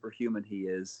a superhuman he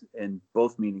is in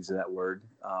both meanings of that word,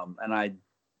 and I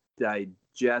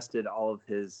digested all of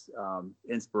his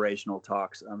inspirational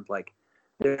talks, I was like,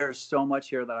 there's so much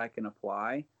here that I can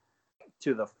apply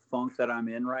to the funk that I'm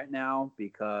in right now,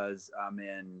 because I'm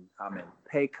in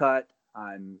pay cut.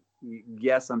 I'm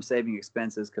saving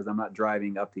expenses because I'm not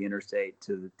driving up the interstate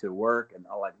to work and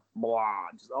all that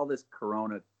just all this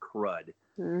Corona crud.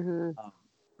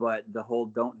 But the whole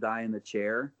don't die in the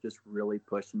chair just really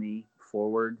pushed me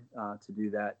forward to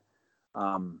do that.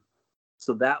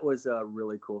 So that was a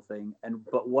really cool thing.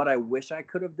 But what I wish I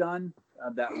could have done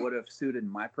that would have suited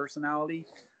my personality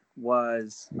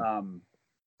was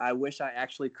I wish I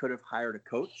actually could have hired a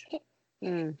coach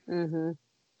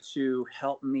to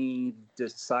help me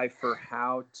decipher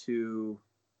how to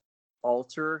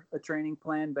alter a training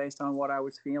plan based on what I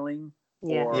was feeling,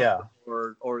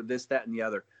 or this, that, and the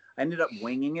other. I ended up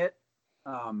winging it.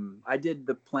 I did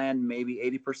the plan maybe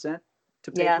 80%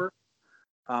 to paper,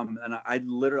 and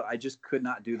I just could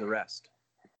not do the rest,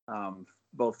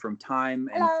 both from time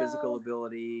and physical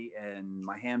ability, and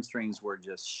my hamstrings were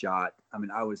just shot. I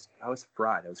mean, I was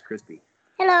fried. I was crispy.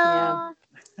 Hello.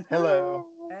 Hello.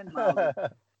 And Molly.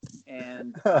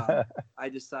 And I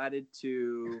decided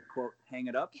to, quote, hang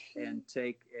it up and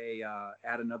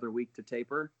add another week to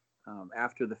taper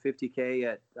after the 50K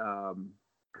at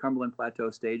Cumberland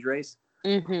Plateau stage race.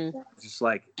 Just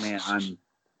like, man,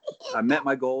 I met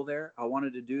my goal there. I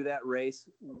wanted to do that race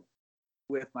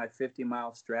with my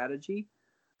 50-mile strategy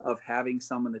of having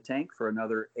some in the tank for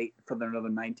another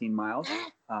 19 miles.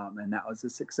 And that was a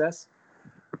success.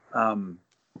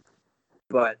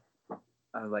 But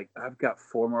I was like, I've got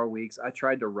 4 more weeks. I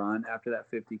tried to run after that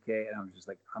 50K and I was just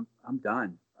like, I'm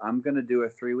done. I'm going to do a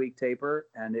 3-week taper.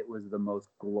 And it was the most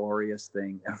glorious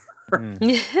thing ever.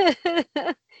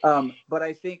 But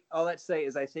I think all that say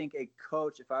is I think a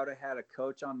coach, if I would have had a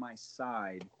coach on my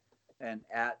side and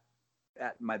at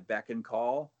my beck and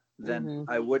call, then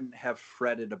I wouldn't have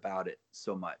fretted about it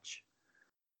so much.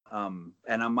 And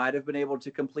I might have been able to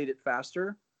complete it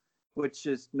faster, which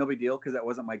is no big deal because that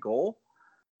wasn't my goal.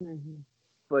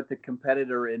 But the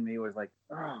competitor in me was like,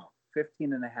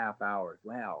 15 and a half hours.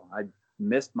 Wow. I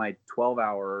missed my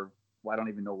 12-hour. I don't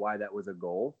even know why that was a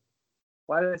goal.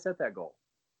 Why did I set that goal?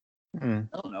 I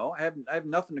don't know. I have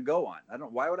nothing to go on.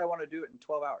 Why would I want to do it in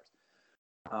 12 hours?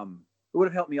 It would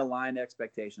have helped me align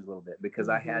expectations a little bit because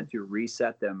I had to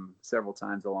reset them several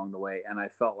times along the way. And I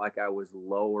felt like I was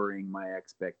lowering my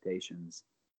expectations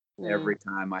every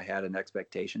time I had an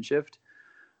expectation shift.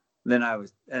 Then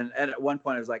and at one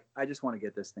point I was like, I just want to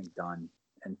get this thing done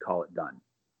and call it done.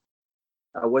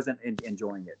 I wasn't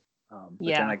enjoying it.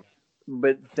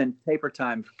 But then taper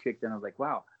time kicked in. I was like,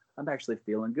 wow, I'm actually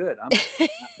feeling good. I'm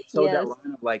so that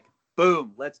line of like,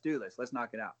 boom, let's do this. Let's knock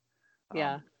it out.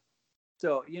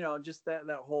 So, just that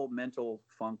whole mental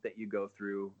funk that you go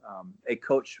through, a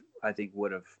coach, I think,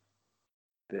 would have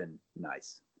been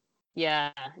nice.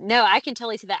 Yeah, no, I can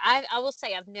totally see that. I will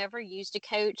say I've never used a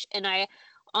coach, and I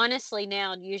honestly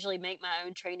now usually make my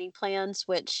own training plans,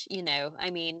 which, I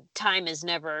mean, time is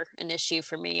never an issue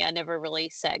for me. I never really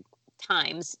set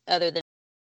times other than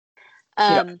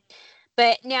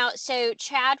But now, so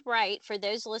Chad Wright, for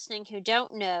those listening who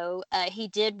don't know, he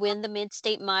did win the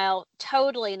Mid-State Mile.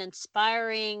 Totally an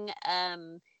inspiring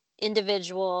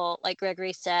individual, like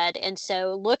Gregory said. And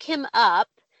so look him up.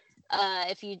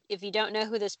 If you don't know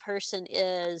who this person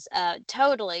is,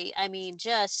 totally. I mean,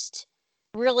 just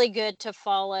really good to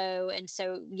follow. And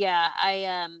so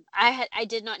I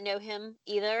did not know him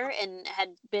either, and had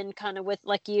been kind of with,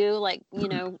 like you, like,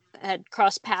 had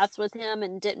crossed paths with him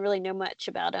and didn't really know much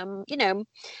about him,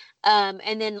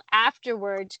 and then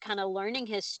afterwards kind of learning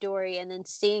his story and then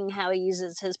seeing how he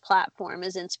uses his platform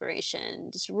as inspiration.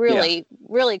 Just really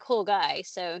really cool guy.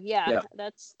 So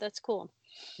that's cool.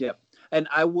 Yep. And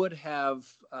I would have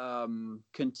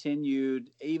continued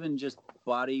even just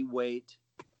body weight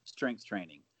strength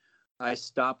training. I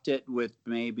stopped it with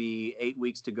maybe 8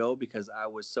 weeks to go because I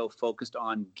was so focused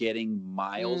on getting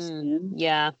miles in,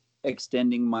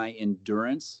 extending my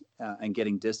endurance and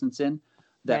getting distance in,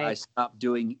 that I stopped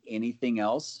doing anything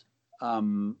else.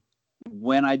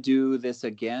 When I do this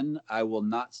again, I will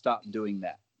not stop doing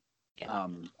that.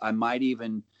 I might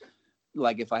even,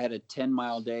 like, if I had a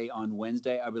 10-mile day on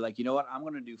Wednesday, I'd be like, you know what, I'm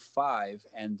going to do 5.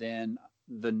 And then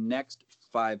the next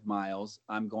 5 miles,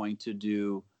 I'm going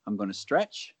to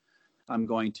stretch. I'm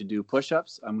going to do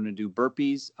push-ups. I'm going to do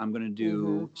burpees. I'm going to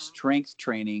do strength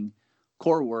training,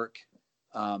 core work,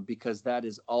 because that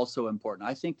is also important.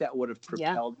 I think that would have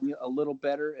propelled me a little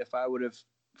better if I would have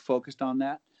focused on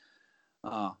that.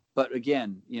 But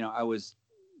again,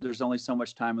 there's only so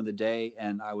much time of the day,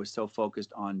 and I was so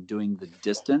focused on doing the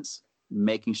distance,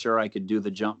 making sure I could do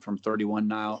the jump from 31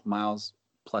 miles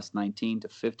plus 19 to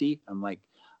 50. I'm like,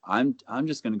 I'm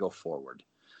just going to go forward.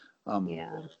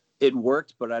 It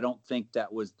worked, but I don't think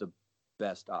that was the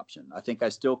best option. I think I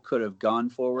still could have gone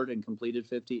forward and completed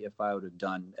 50 if I would have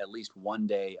done at least one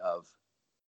day of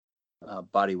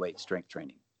body weight strength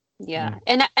training.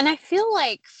 And I feel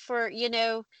like for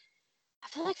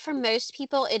most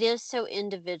people, it is so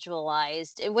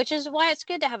individualized, which is why it's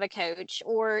good to have a coach,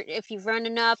 or if you've run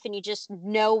enough and you just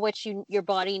know what your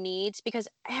body needs, because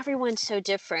everyone's so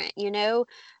different,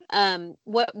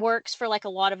 what works for like a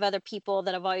lot of other people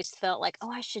that I've always felt like,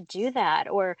 oh, I should do that,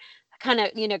 or kind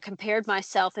of, compared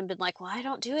myself and been like, well, I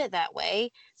don't do it that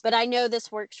way, but I know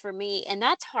this works for me. And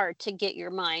that's hard to get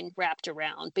your mind wrapped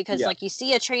around, because like you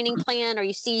see a training plan or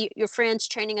you see your friends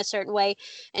training a certain way.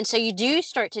 And so you do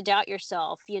start to doubt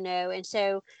yourself, and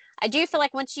so I do feel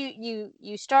like once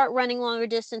you start running longer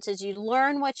distances, you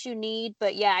learn what you need.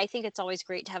 But I think it's always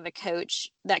great to have a coach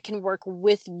that can work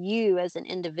with you as an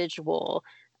individual,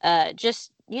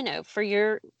 just, for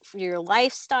your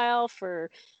lifestyle,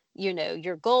 for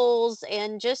your goals,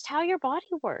 and just how your body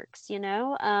works,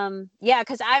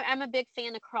 because I'm a big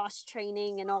fan of cross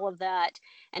training and all of that,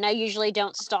 and I usually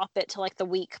don't stop it till like the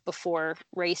week before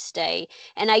race day.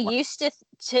 And I used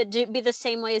to be the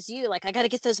same way as you, like I got to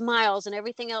get those miles and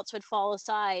everything else would fall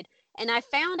aside. And I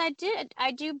found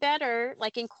I do better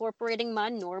like incorporating my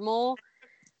normal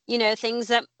things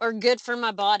that are good for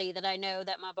my body, that I know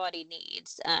that my body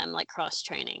needs, like cross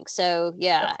training. So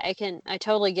I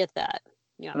totally get that.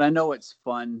 And I know it's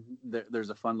fun.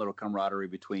 There's a fun little camaraderie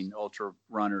between ultra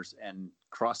runners and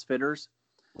CrossFitters.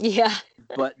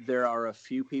 But there are a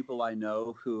few people I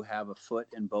know who have a foot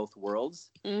in both worlds.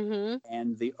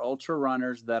 And the ultra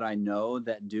runners that I know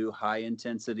that do high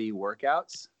intensity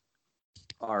workouts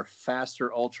are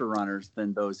faster ultra runners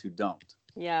than those who don't.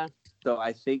 So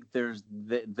I think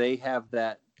they have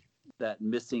that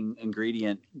missing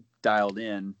ingredient dialed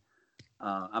in.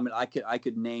 I mean, I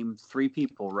could name 3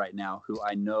 people right now who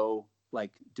I know like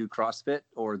do CrossFit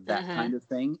or that kind of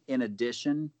thing in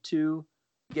addition to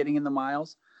getting in the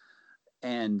miles,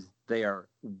 and they are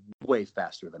way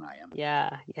faster than I am.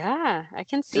 I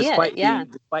can see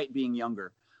despite being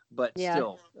younger, but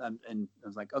still. And I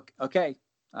was like, okay,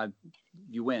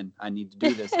 you win. I need to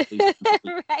do this at least.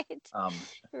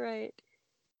 Right.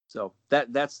 So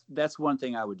that's one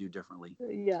thing I would do differently.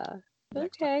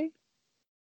 Okay.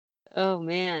 Oh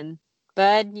man,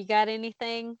 Bud, you got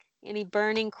anything? Any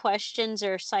burning questions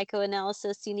or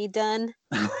psychoanalysis you need done?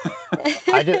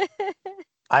 I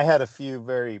had a few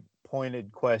very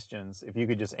pointed questions. If you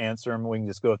could just answer them, we can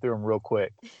just go through them real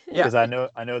quick. Because I know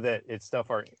that it's stuff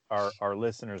our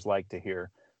listeners like to hear.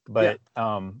 But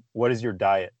what is your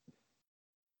diet?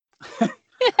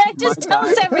 Just tell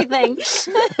us everything.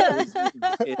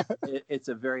 It's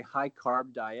a very high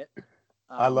carb diet.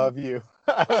 I love you.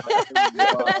 I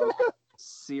love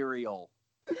cereal.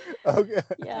 Okay.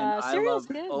 Yeah, and I cereal's love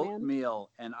good, man. oatmeal,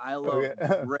 and I love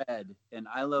Okay. bread, and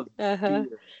I love Uh-huh.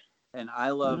 beer, and I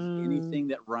love Mm. anything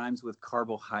that rhymes with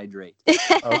carbohydrate.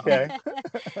 Okay.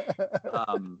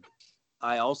 Um,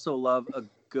 I also love a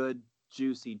good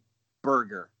juicy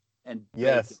burger and bacon.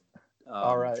 Yes.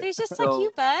 All right. So he's just So- like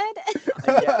you, bud.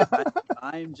 Yeah,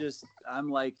 I'm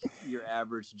like your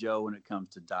average Joe when it comes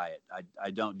to diet.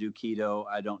 I don't do keto.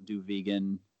 I don't do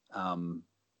vegan.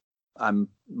 I'm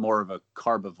more of a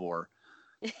carbivore,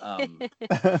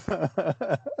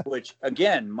 which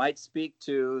again might speak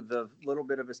to the little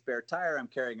bit of a spare tire I'm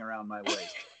carrying around my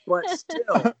waist. But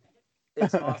still,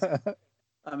 it's awesome.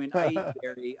 I mean, I eat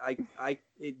dairy.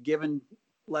 Given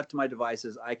left to my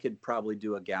devices, I could probably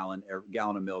do a gallon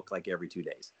of milk like every 2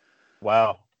 days.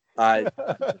 Wow. So,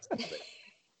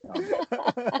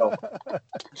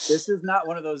 this is not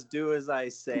one of those do as I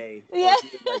say. Or Yeah.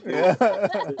 do as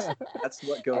I do. That's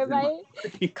what goes Everybody, in my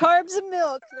body. carbs and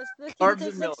milk. That's the key Carbs to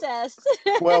and milk. success.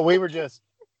 Well, we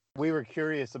were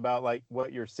curious about like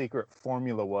what your secret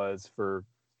formula was for,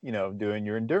 doing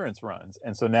your endurance runs.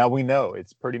 And so now we know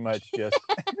it's pretty much just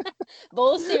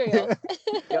Bowl of cereal.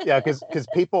 yeah, because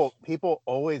people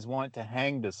always want to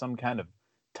hang to some kind of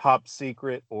top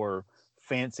secret or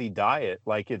fancy diet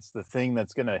like it's the thing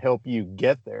that's going to help you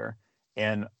get there.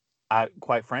 And I,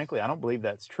 quite frankly, I don't believe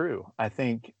that's true. I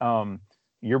think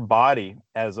your body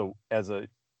as a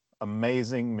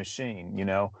amazing machine,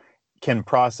 can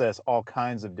process all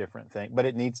kinds of different things, but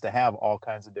it needs to have all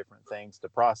kinds of different things to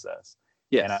process.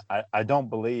 Yes. And I don't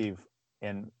believe,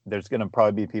 and there's going to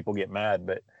probably be people get mad,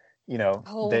 but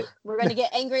We're gonna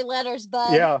get angry letters,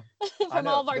 bud. yeah, from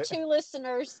all of our 2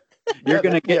 listeners. You're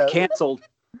going to get canceled.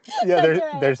 Yeah,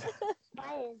 That's right.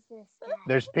 Why is this guy?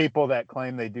 there's people that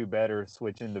claim they do better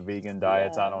switching to vegan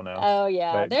diets. Yeah. I don't know. Oh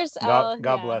yeah, But there's God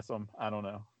yeah. bless them. I don't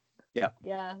know. Yeah.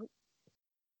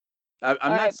 I'm All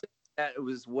not right. saying that it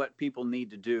was what people need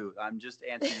to do. I'm just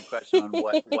answering the question on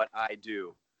what I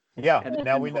do. Yeah, And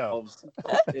now we know.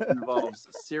 It involves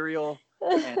cereal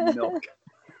and milk.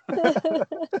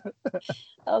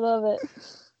 I love it.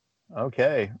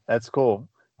 Okay, that's cool.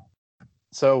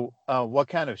 So, what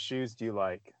kind of shoes do you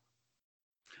like?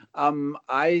 I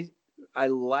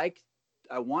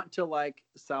want to like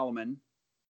Salomon,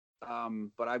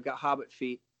 but I've got Hobbit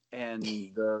feet, and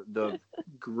the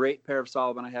great pair of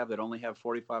Salomon I have that only have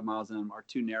 45 miles in them are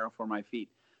too narrow for my feet.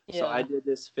 Yeah. So I did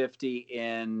this 50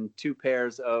 in 2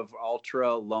 pairs of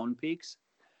Ultra Lone Peaks,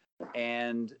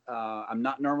 and I'm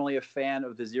not normally a fan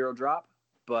of the zero drop,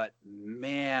 but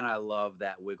man, I love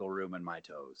that wiggle room in my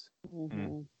toes.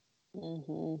 Mm-hmm.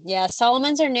 Mm-hmm. Yeah,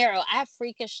 Solomon's are narrow. I have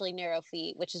freakishly narrow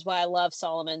feet, which is why I love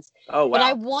Solomon's. Oh wow! But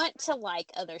I want to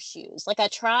like other shoes. Like I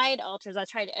tried Ultras, I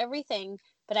tried everything,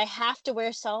 but I have to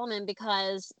wear Salomon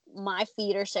because my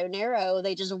feet are so narrow,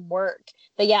 they just work.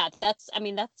 But yeah, that's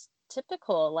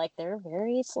typical. Like they're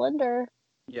very slender.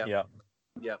 Yep.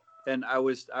 And I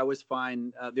was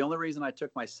fine. The only reason I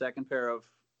took my second pair of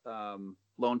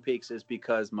Lone Peaks is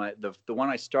because the one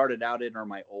I started out in are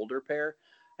my older pair,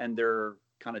 and they're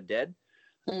kind of dead.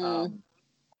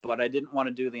 But I didn't want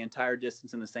to do the entire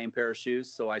distance in the same pair of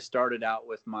shoes, so I started out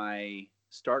with my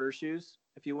starter shoes,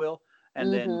 if you will,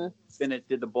 and then it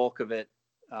did the bulk of it.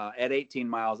 At 18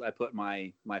 miles, I put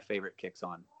my favorite kicks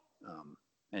on,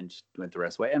 and just went the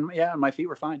rest of the way. And yeah, my feet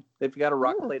were fine. They've got a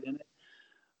rock plate in it.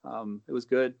 It was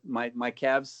good. My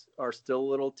calves are still a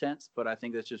little tense, but I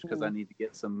think that's just because I need to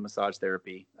get some massage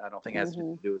therapy. I don't think it has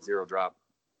to do with zero drop,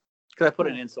 because I put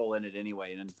an insole in it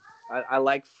anyway, and I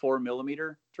like 4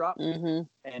 millimeter drop,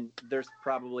 and there's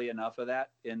probably enough of that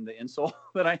in the insole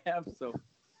that I have. So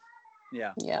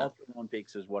yeah. Ultra Lone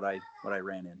Peaks is what I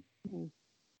ran in.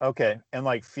 Okay, and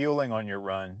like fueling on your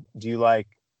run, do you like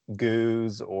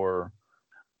goos or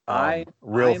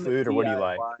real food, or what do you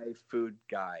like? I'm a DIY food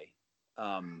guy.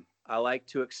 I like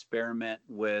to experiment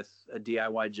with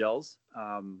DIY gels,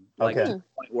 to the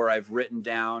point where I've written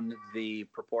down the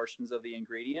proportions of the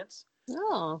ingredients.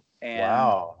 Oh. And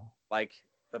wow. Like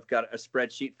I've got a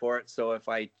spreadsheet for it, so if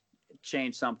I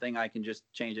change something, I can just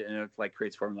change it, and it like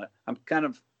creates formula. I'm kind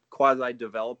of quasi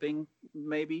developing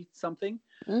maybe something.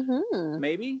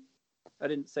 Maybe I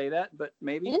didn't say that, but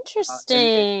maybe.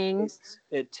 Interesting.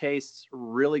 It tastes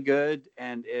really good,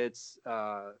 and it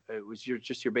was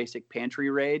just your basic pantry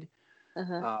raid.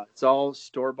 It's all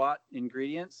store-bought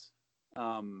ingredients.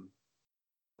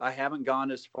 I haven't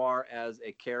gone as far as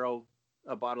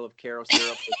a bottle of Caro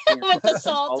syrup with the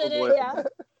salt in it, yeah.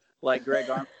 Like Greg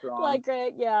Armstrong. Like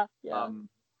Greg, yeah.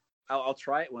 I'll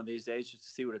try it one of these days just to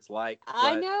see what it's like.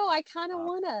 I know. I kind of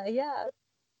wanna. Yeah.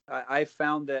 I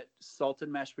found that salted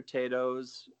mashed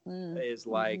potatoes is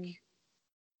like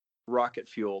rocket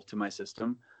fuel to my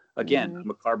system. Again, I'm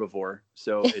a carbivore,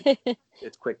 so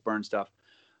it's quick burn stuff.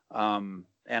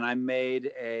 And I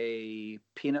made a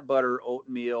peanut butter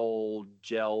oatmeal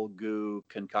gel goo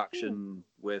concoction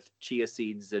with chia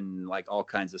seeds and like all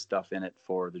kinds of stuff in it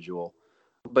for the Jewel.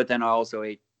 But then I also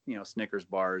ate, Snickers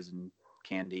bars and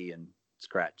candy and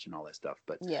scratch and all that stuff.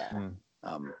 But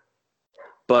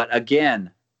but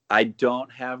again, I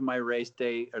don't have my race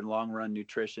day and long run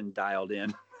nutrition dialed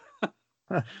in.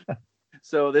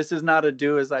 So this is not a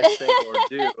do as I say or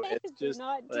do. It's just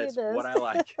it's what I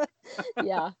like.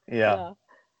 Yeah.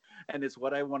 And it's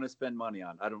what I want to spend money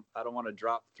on. I don't want to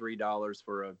drop $3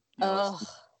 for a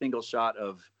single shot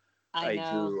of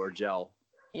Aigoo or gel.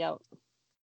 Yep.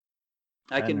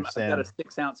 I've got a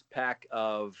 6-ounce pack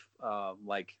of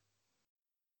like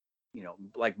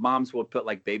moms will put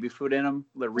like baby food in them,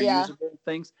 the reusable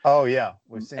things. Oh yeah,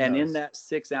 we've seen and those. In that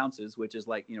 6 ounces, which is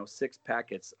like 6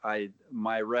 packets,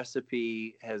 my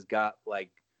recipe has got like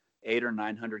 800 or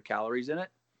 900 calories in it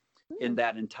in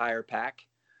that entire pack.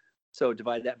 So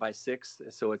divide that by 6,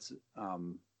 so it's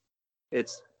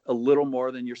a little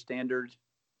more than your standard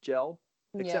gel,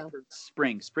 except for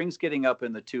Spring. Spring's getting up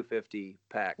in the 250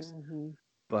 packs,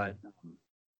 but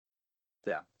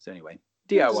So anyway,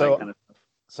 DIY kind of stuff.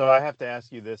 So I have to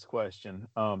ask you this question,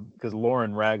 because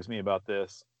Lauren rags me about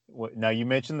this. Now, you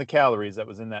mentioned the calories that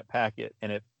was in that packet,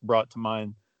 and it brought to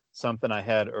mind something I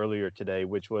had earlier today,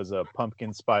 which was a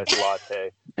pumpkin spice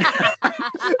latte.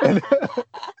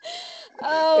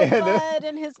 Bud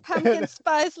and his pumpkin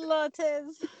spice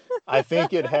lattes. I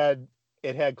think it had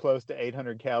close to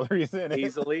 800 calories in it.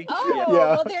 Easily.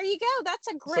 Well, there you go. That's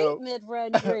a great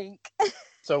mid-run drink.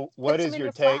 So what is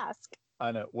your take? Flask.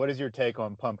 I know. What is your take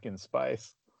on pumpkin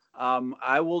spice?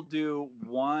 I will do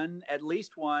at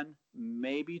least one,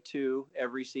 maybe 2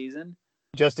 every season.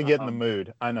 Just to get in the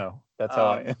mood. I know. That's how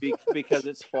I am. Because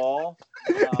it's fall.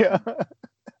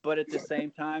 But at the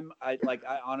same time, I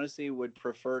honestly would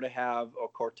prefer to have a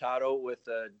cortado with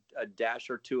a dash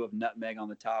or 2 of nutmeg on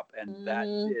the top, and that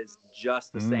is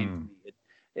just the same to me.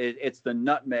 It's the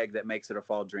nutmeg that makes it a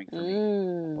fall drink for me.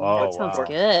 Oh, that sounds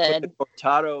good. But the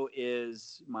cortado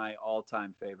is my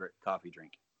all-time favorite coffee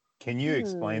drink. Can you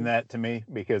explain that to me?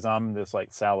 Because I'm just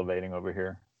like salivating over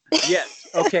here. Yes.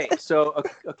 Okay. So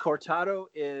a cortado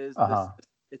is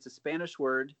it's a Spanish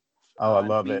word. Oh, I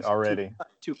love it already.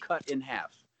 To cut in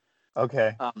half.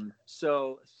 Okay.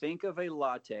 So think of a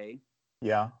latte.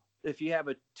 Yeah. If you have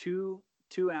a two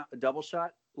ounce double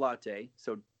shot latte,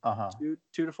 so 2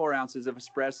 to 4 ounces of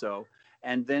espresso,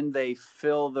 and then they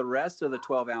fill the rest of the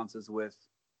 12 ounces with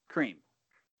cream.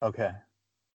 Okay.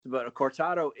 But a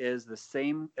cortado is the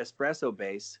same espresso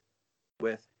base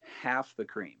with half the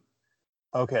cream.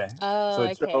 Okay.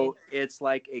 So it's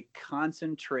like a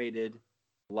concentrated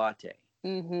latte.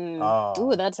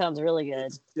 Ooh, that sounds really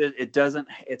good.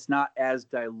 It's not as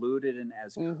diluted and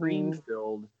as cream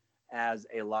filled as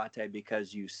a latte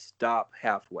because you stop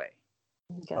halfway.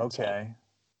 Gotcha. Okay.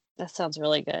 That sounds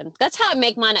really good. That's how I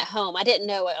make mine at home. I didn't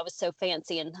know I was so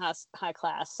fancy and high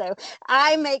class. So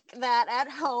I make that at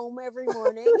home every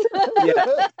morning.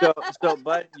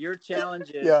 But your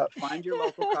challenge is find your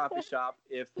local coffee shop.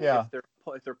 If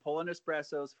they're pulling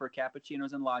espressos for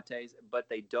cappuccinos and lattes, but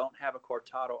they don't have a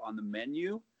cortado on the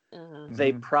menu,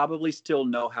 they probably still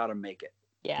know how to make it.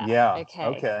 Yeah.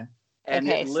 Okay. And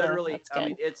it literally,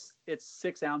 it's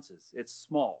 6 ounces. It's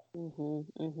small.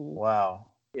 Wow.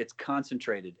 It's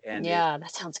concentrated, and that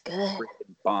sounds good.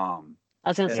 Bomb.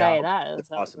 I was gonna say that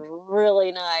sounds awesome.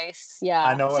 Really nice. Yeah.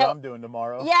 I know what I'm doing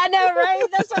tomorrow. Yeah, I know, right?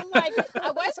 That's what I'm like.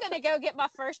 I was gonna go get my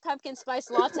first pumpkin spice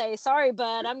latte. Sorry,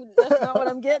 bud. That's not what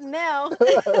I'm getting now.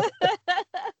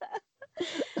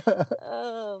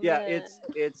 Oh, man.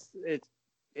 It's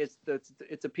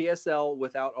a PSL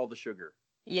without all the sugar.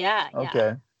 Yeah.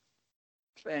 Okay.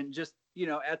 And just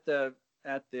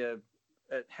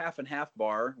at half and half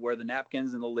bar where the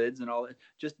napkins and the lids and all that,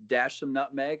 just dash some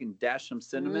nutmeg and dash some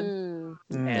cinnamon.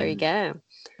 There you go.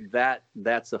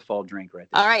 That's a fall drink right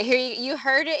there. All right, here you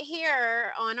heard it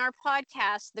here on our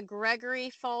podcast, the Gregory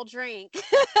fall drink.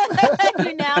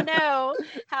 You now know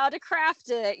how to craft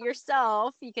it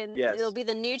yourself. You can. Yes. It'll be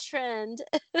the new trend.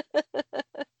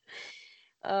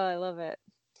 Oh, I love it.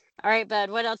 All right, bud.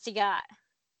 What else you got?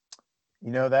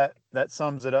 That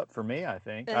sums it up for me, I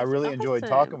think. I really enjoyed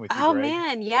talking with you, Oh, Greg.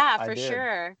 Man, yeah, for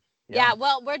sure. Yeah,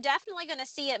 well, we're definitely going to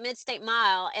see it Mid-State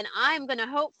Mile, and I'm going to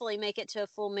hopefully make it to a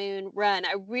full moon run.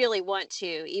 I really want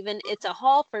to. Even it's a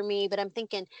haul for me, but I'm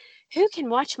thinking, who can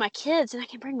watch my kids? And I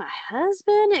can bring my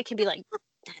husband. It can be like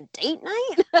a date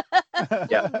night.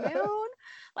 Moon.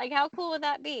 Like, how cool would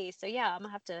that be? So, yeah, I'm going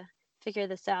to have to figure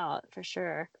this out for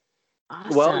sure.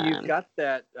 Awesome. Well, you've got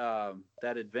that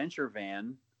that adventure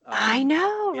van. I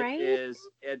know, It right? is,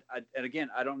 and again,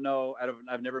 I don't know.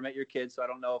 I've never met your kids, so I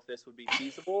don't know if this would be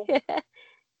feasible.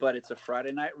 But it's a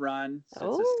Friday night run.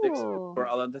 So it's or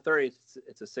on the 30th.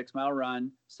 It's a 6 mile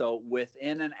run. So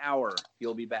within an hour,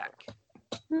 you'll be back.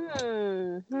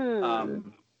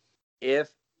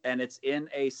 And it's in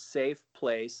a safe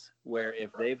place where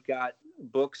if they've got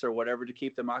books or whatever to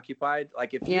keep them occupied,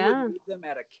 like if you would leave them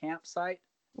at a campsite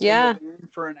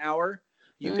for an hour,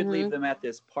 you could leave them at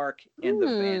this park in the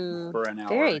van for an hour.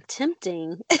 Very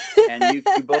tempting. And you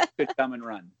both could come and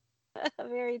run.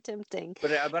 Very tempting.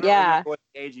 But I don't remember what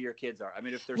the age of your kids are. I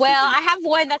mean, if they're I have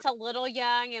one that's a little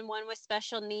young and one with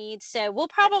special needs. So we'll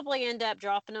probably end up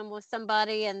dropping them with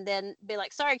somebody and then be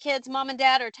like, sorry, kids, mom and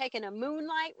dad are taking a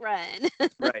moonlight run.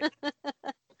 Right.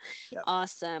 Yep.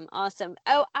 Awesome.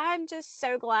 Oh, I'm just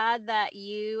so glad that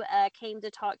you came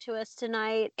to talk to us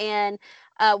tonight. And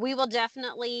we will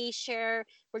definitely share.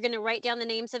 We're going to write down the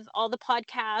names of all the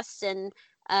podcasts, and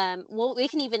we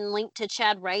can even link to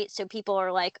Chad Wright, so people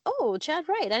are like, oh, Chad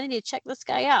Wright, I need to check this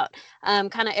guy out.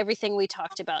 Kind of everything we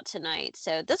talked about tonight.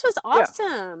 So this was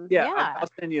awesome. Yeah. I'll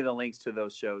send you the links to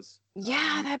those shows.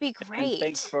 Yeah, that'd be great. And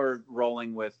thanks for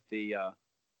rolling with the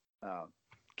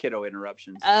kiddo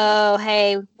interruptions. Oh,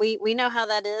 hey, we know how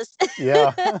that is.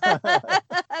 Yeah.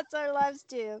 That's our lives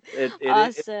too.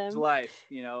 Awesome. It's life,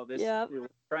 we're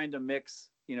trying to mix,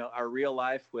 our real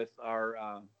life with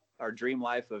our dream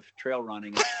life of trail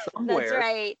running. Somewhere, that's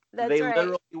right. They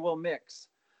literally will mix.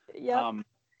 Yeah.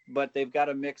 But they've got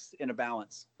to mix in a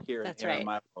balance here in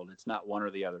my world. It's not one or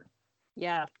the other.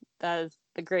 Yeah, that is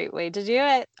a great way to do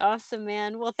it. Awesome,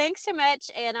 man. Well, thanks so much.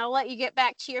 And I'll let you get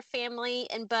back to your family.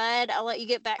 And Bud, I'll let you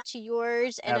get back to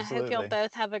yours. And Absolutely. I hope y'all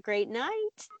both have a great night.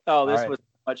 Oh, this was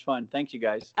much fun. Thank you,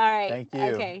 guys. All right. Thank you.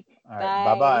 Okay. All right.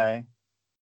 Bye-bye.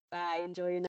 Bye. Enjoy your night.